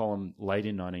this is a column late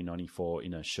in 1994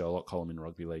 in a Sherlock column in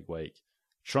Rugby League Week.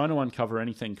 Trying to uncover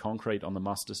anything concrete on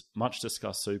the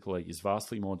much-discussed Super League is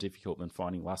vastly more difficult than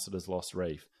finding Lassiter's lost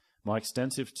reef. My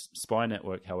extensive spy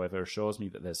network, however, assures me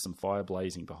that there's some fire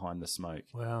blazing behind the smoke.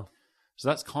 Wow. So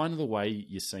that's kind of the way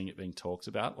you're seeing it being talked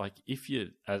about. Like if you,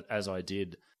 as I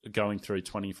did, going through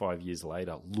 25 years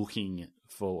later, looking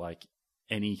for like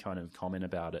any kind of comment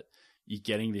about it, you're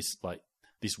getting this like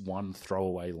this one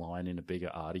throwaway line in a bigger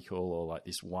article or like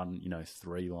this one,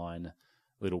 3-line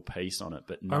little piece on it,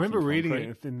 but I remember reading concrete.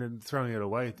 it and then throwing it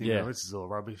away, thinking, oh, this is all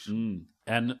rubbish.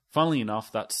 And funnily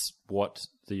enough, that's what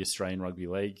the Australian Rugby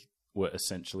League were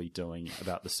essentially doing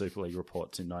about the Super League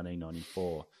reports in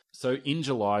 1994. So in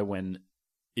July, when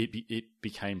it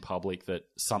became public that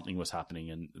something was happening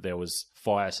and there was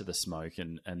fire to the smoke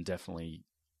and definitely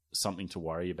something to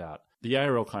worry about, the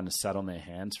ARL kind of sat on their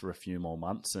hands for a few more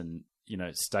months and,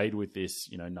 stayed with this,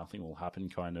 nothing will happen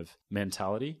kind of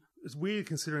mentality. It's weird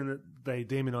considering that they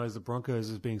demonise the Broncos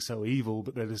as being so evil,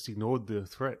 but they just ignored the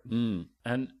threat.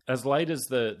 And as late as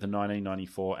the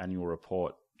 1994 annual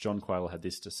report, John Quayle had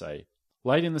this to say.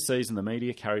 Late in the season, the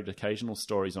media carried occasional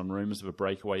stories on rumours of a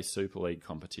breakaway Super League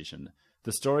competition.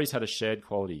 The stories had a shared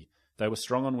quality. They were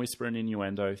strong on whisper and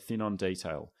innuendo, thin on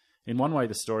detail. In one way,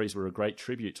 the stories were a great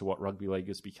tribute to what rugby league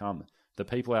has become. The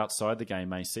people outside the game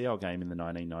may see our game in the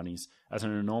 1990s as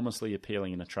an enormously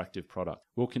appealing and attractive product.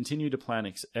 We'll continue to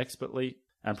plan expertly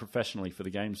and professionally for the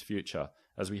game's future,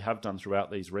 as we have done throughout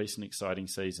these recent exciting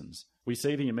seasons. We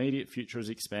see the immediate future as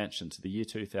expansion to the year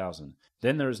 2000.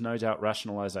 Then there is no doubt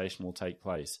rationalisation will take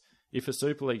place. If a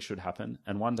Super League should happen,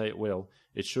 and one day it will,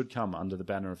 it should come under the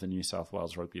banner of the New South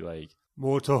Wales Rugby League.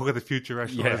 More talk of the future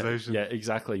rationalisation. Yeah,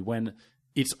 exactly. When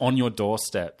it's on your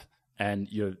doorstep and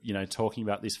you're, talking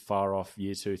about this far-off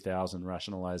year 2000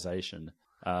 rationalisation.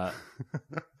 The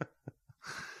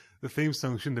theme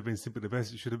song shouldn't have been Simply the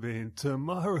Best. It should have been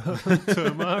Tomorrow,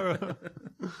 Tomorrow.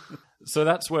 So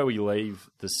that's where we leave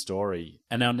the story.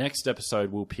 And our next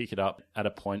episode, we'll pick it up at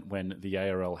a point when the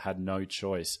ARL had no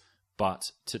choice but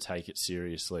to take it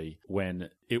seriously when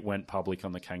it went public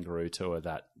on the Kangaroo Tour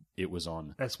that it was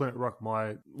on. That's when it rocked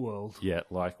my world. Yeah,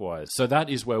 likewise. So that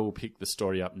is where we'll pick the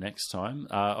story up next time.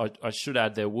 I should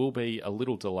add there will be a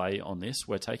little delay on this.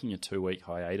 We're taking a 2-week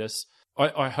hiatus.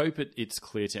 I hope it's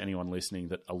clear to anyone listening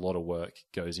that a lot of work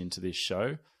goes into this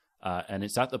show. And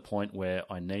it's at the point where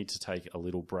I need to take a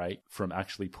little break from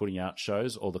actually putting out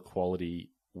shows or the quality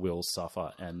will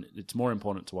suffer. And it's more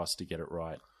important to us to get it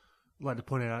right. I'd like to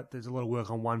point out there's a lot of work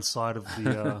on one side of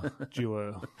the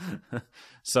duo.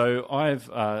 So I've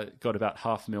got about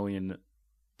 500,000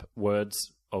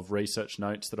 words of research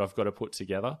notes that I've got to put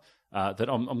together that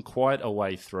I'm quite a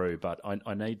way through, but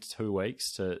I need 2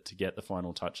 weeks to get the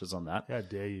final touches on that. How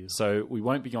dare you? So we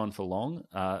won't be gone for long.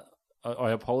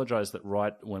 I apologise that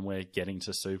right when we're getting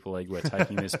to Super League, we're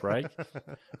taking this break.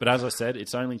 But as I said,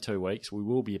 it's only 2 weeks. We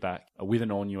will be back with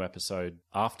an all-new episode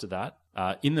after that.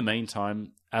 In the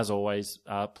meantime, as always,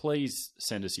 please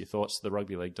send us your thoughts to the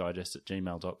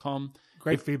rugbyleaguedigest@gmail.com.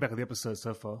 Great feedback on the episode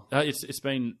so far. It's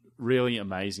been really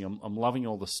amazing. I'm loving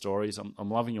all the stories. I'm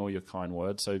loving all your kind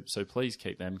words. So please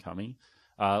keep them coming.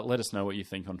 Let us know what you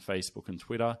think on Facebook and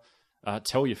Twitter.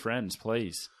 Tell your friends,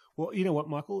 please. Well, you know what,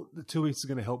 Michael? The 2 weeks is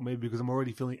going to help me because I'm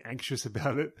already feeling anxious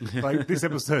about it. Like this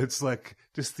episode's like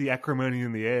just the acrimony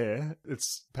in the air.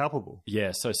 It's palpable.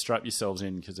 Yeah, so strap yourselves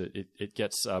in because it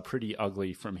gets pretty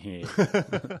ugly from here.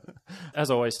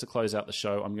 As always, to close out the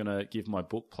show, I'm going to give my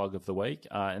book plug of the week.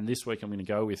 And this week I'm going to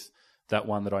go with that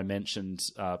one that I mentioned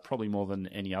probably more than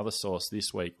any other source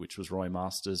this week, which was Roy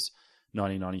Masters'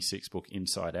 1996 book,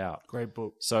 Inside Out. Great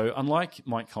book. So unlike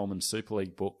Mike Coleman's Super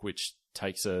League book, which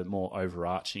takes a more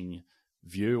overarching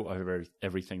view over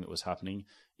everything that was happening.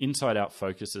 Inside Out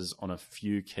focuses on a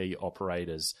few key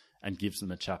operators and gives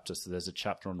them a chapter. So there's a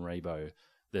chapter on Rebo,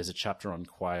 there's a chapter on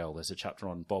Quayle, there's a chapter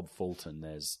on Bob Fulton,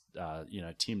 there's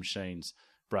Tim Sheen's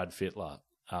Brad Fittler,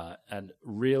 and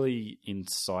really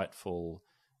insightful,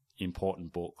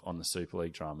 important book on the Super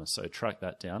League drama. So track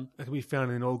that down. It can be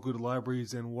found in all good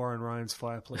libraries and Warren Ryan's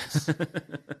fireplace.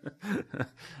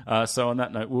 So on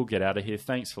that note, we'll get out of here.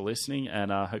 Thanks for listening,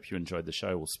 and I hope you enjoyed the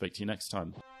show. We'll speak to you next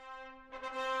time.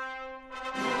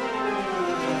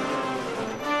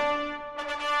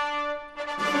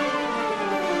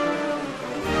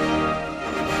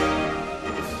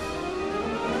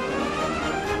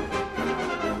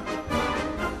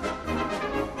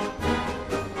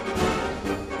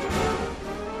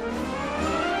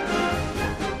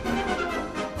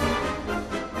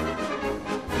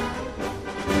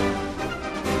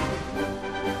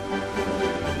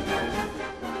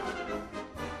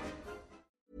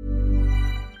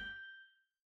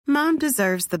 Mom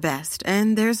deserves the best,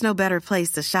 and there's no better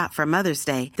place to shop for Mother's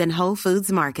Day than Whole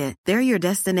Foods Market. They're your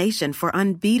destination for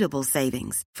unbeatable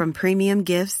savings, from premium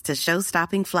gifts to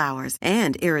show-stopping flowers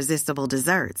and irresistible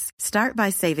desserts. Start by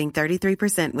saving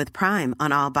 33% with Prime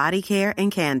on all body care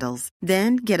and candles.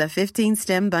 Then get a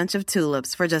 15-stem bunch of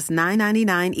tulips for just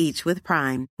 $9.99 each with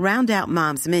Prime. Round out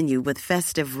Mom's menu with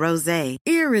festive rosé,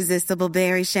 irresistible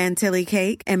berry chantilly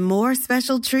cake, and more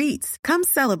special treats. Come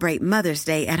celebrate Mother's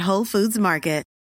Day at Whole Foods Market.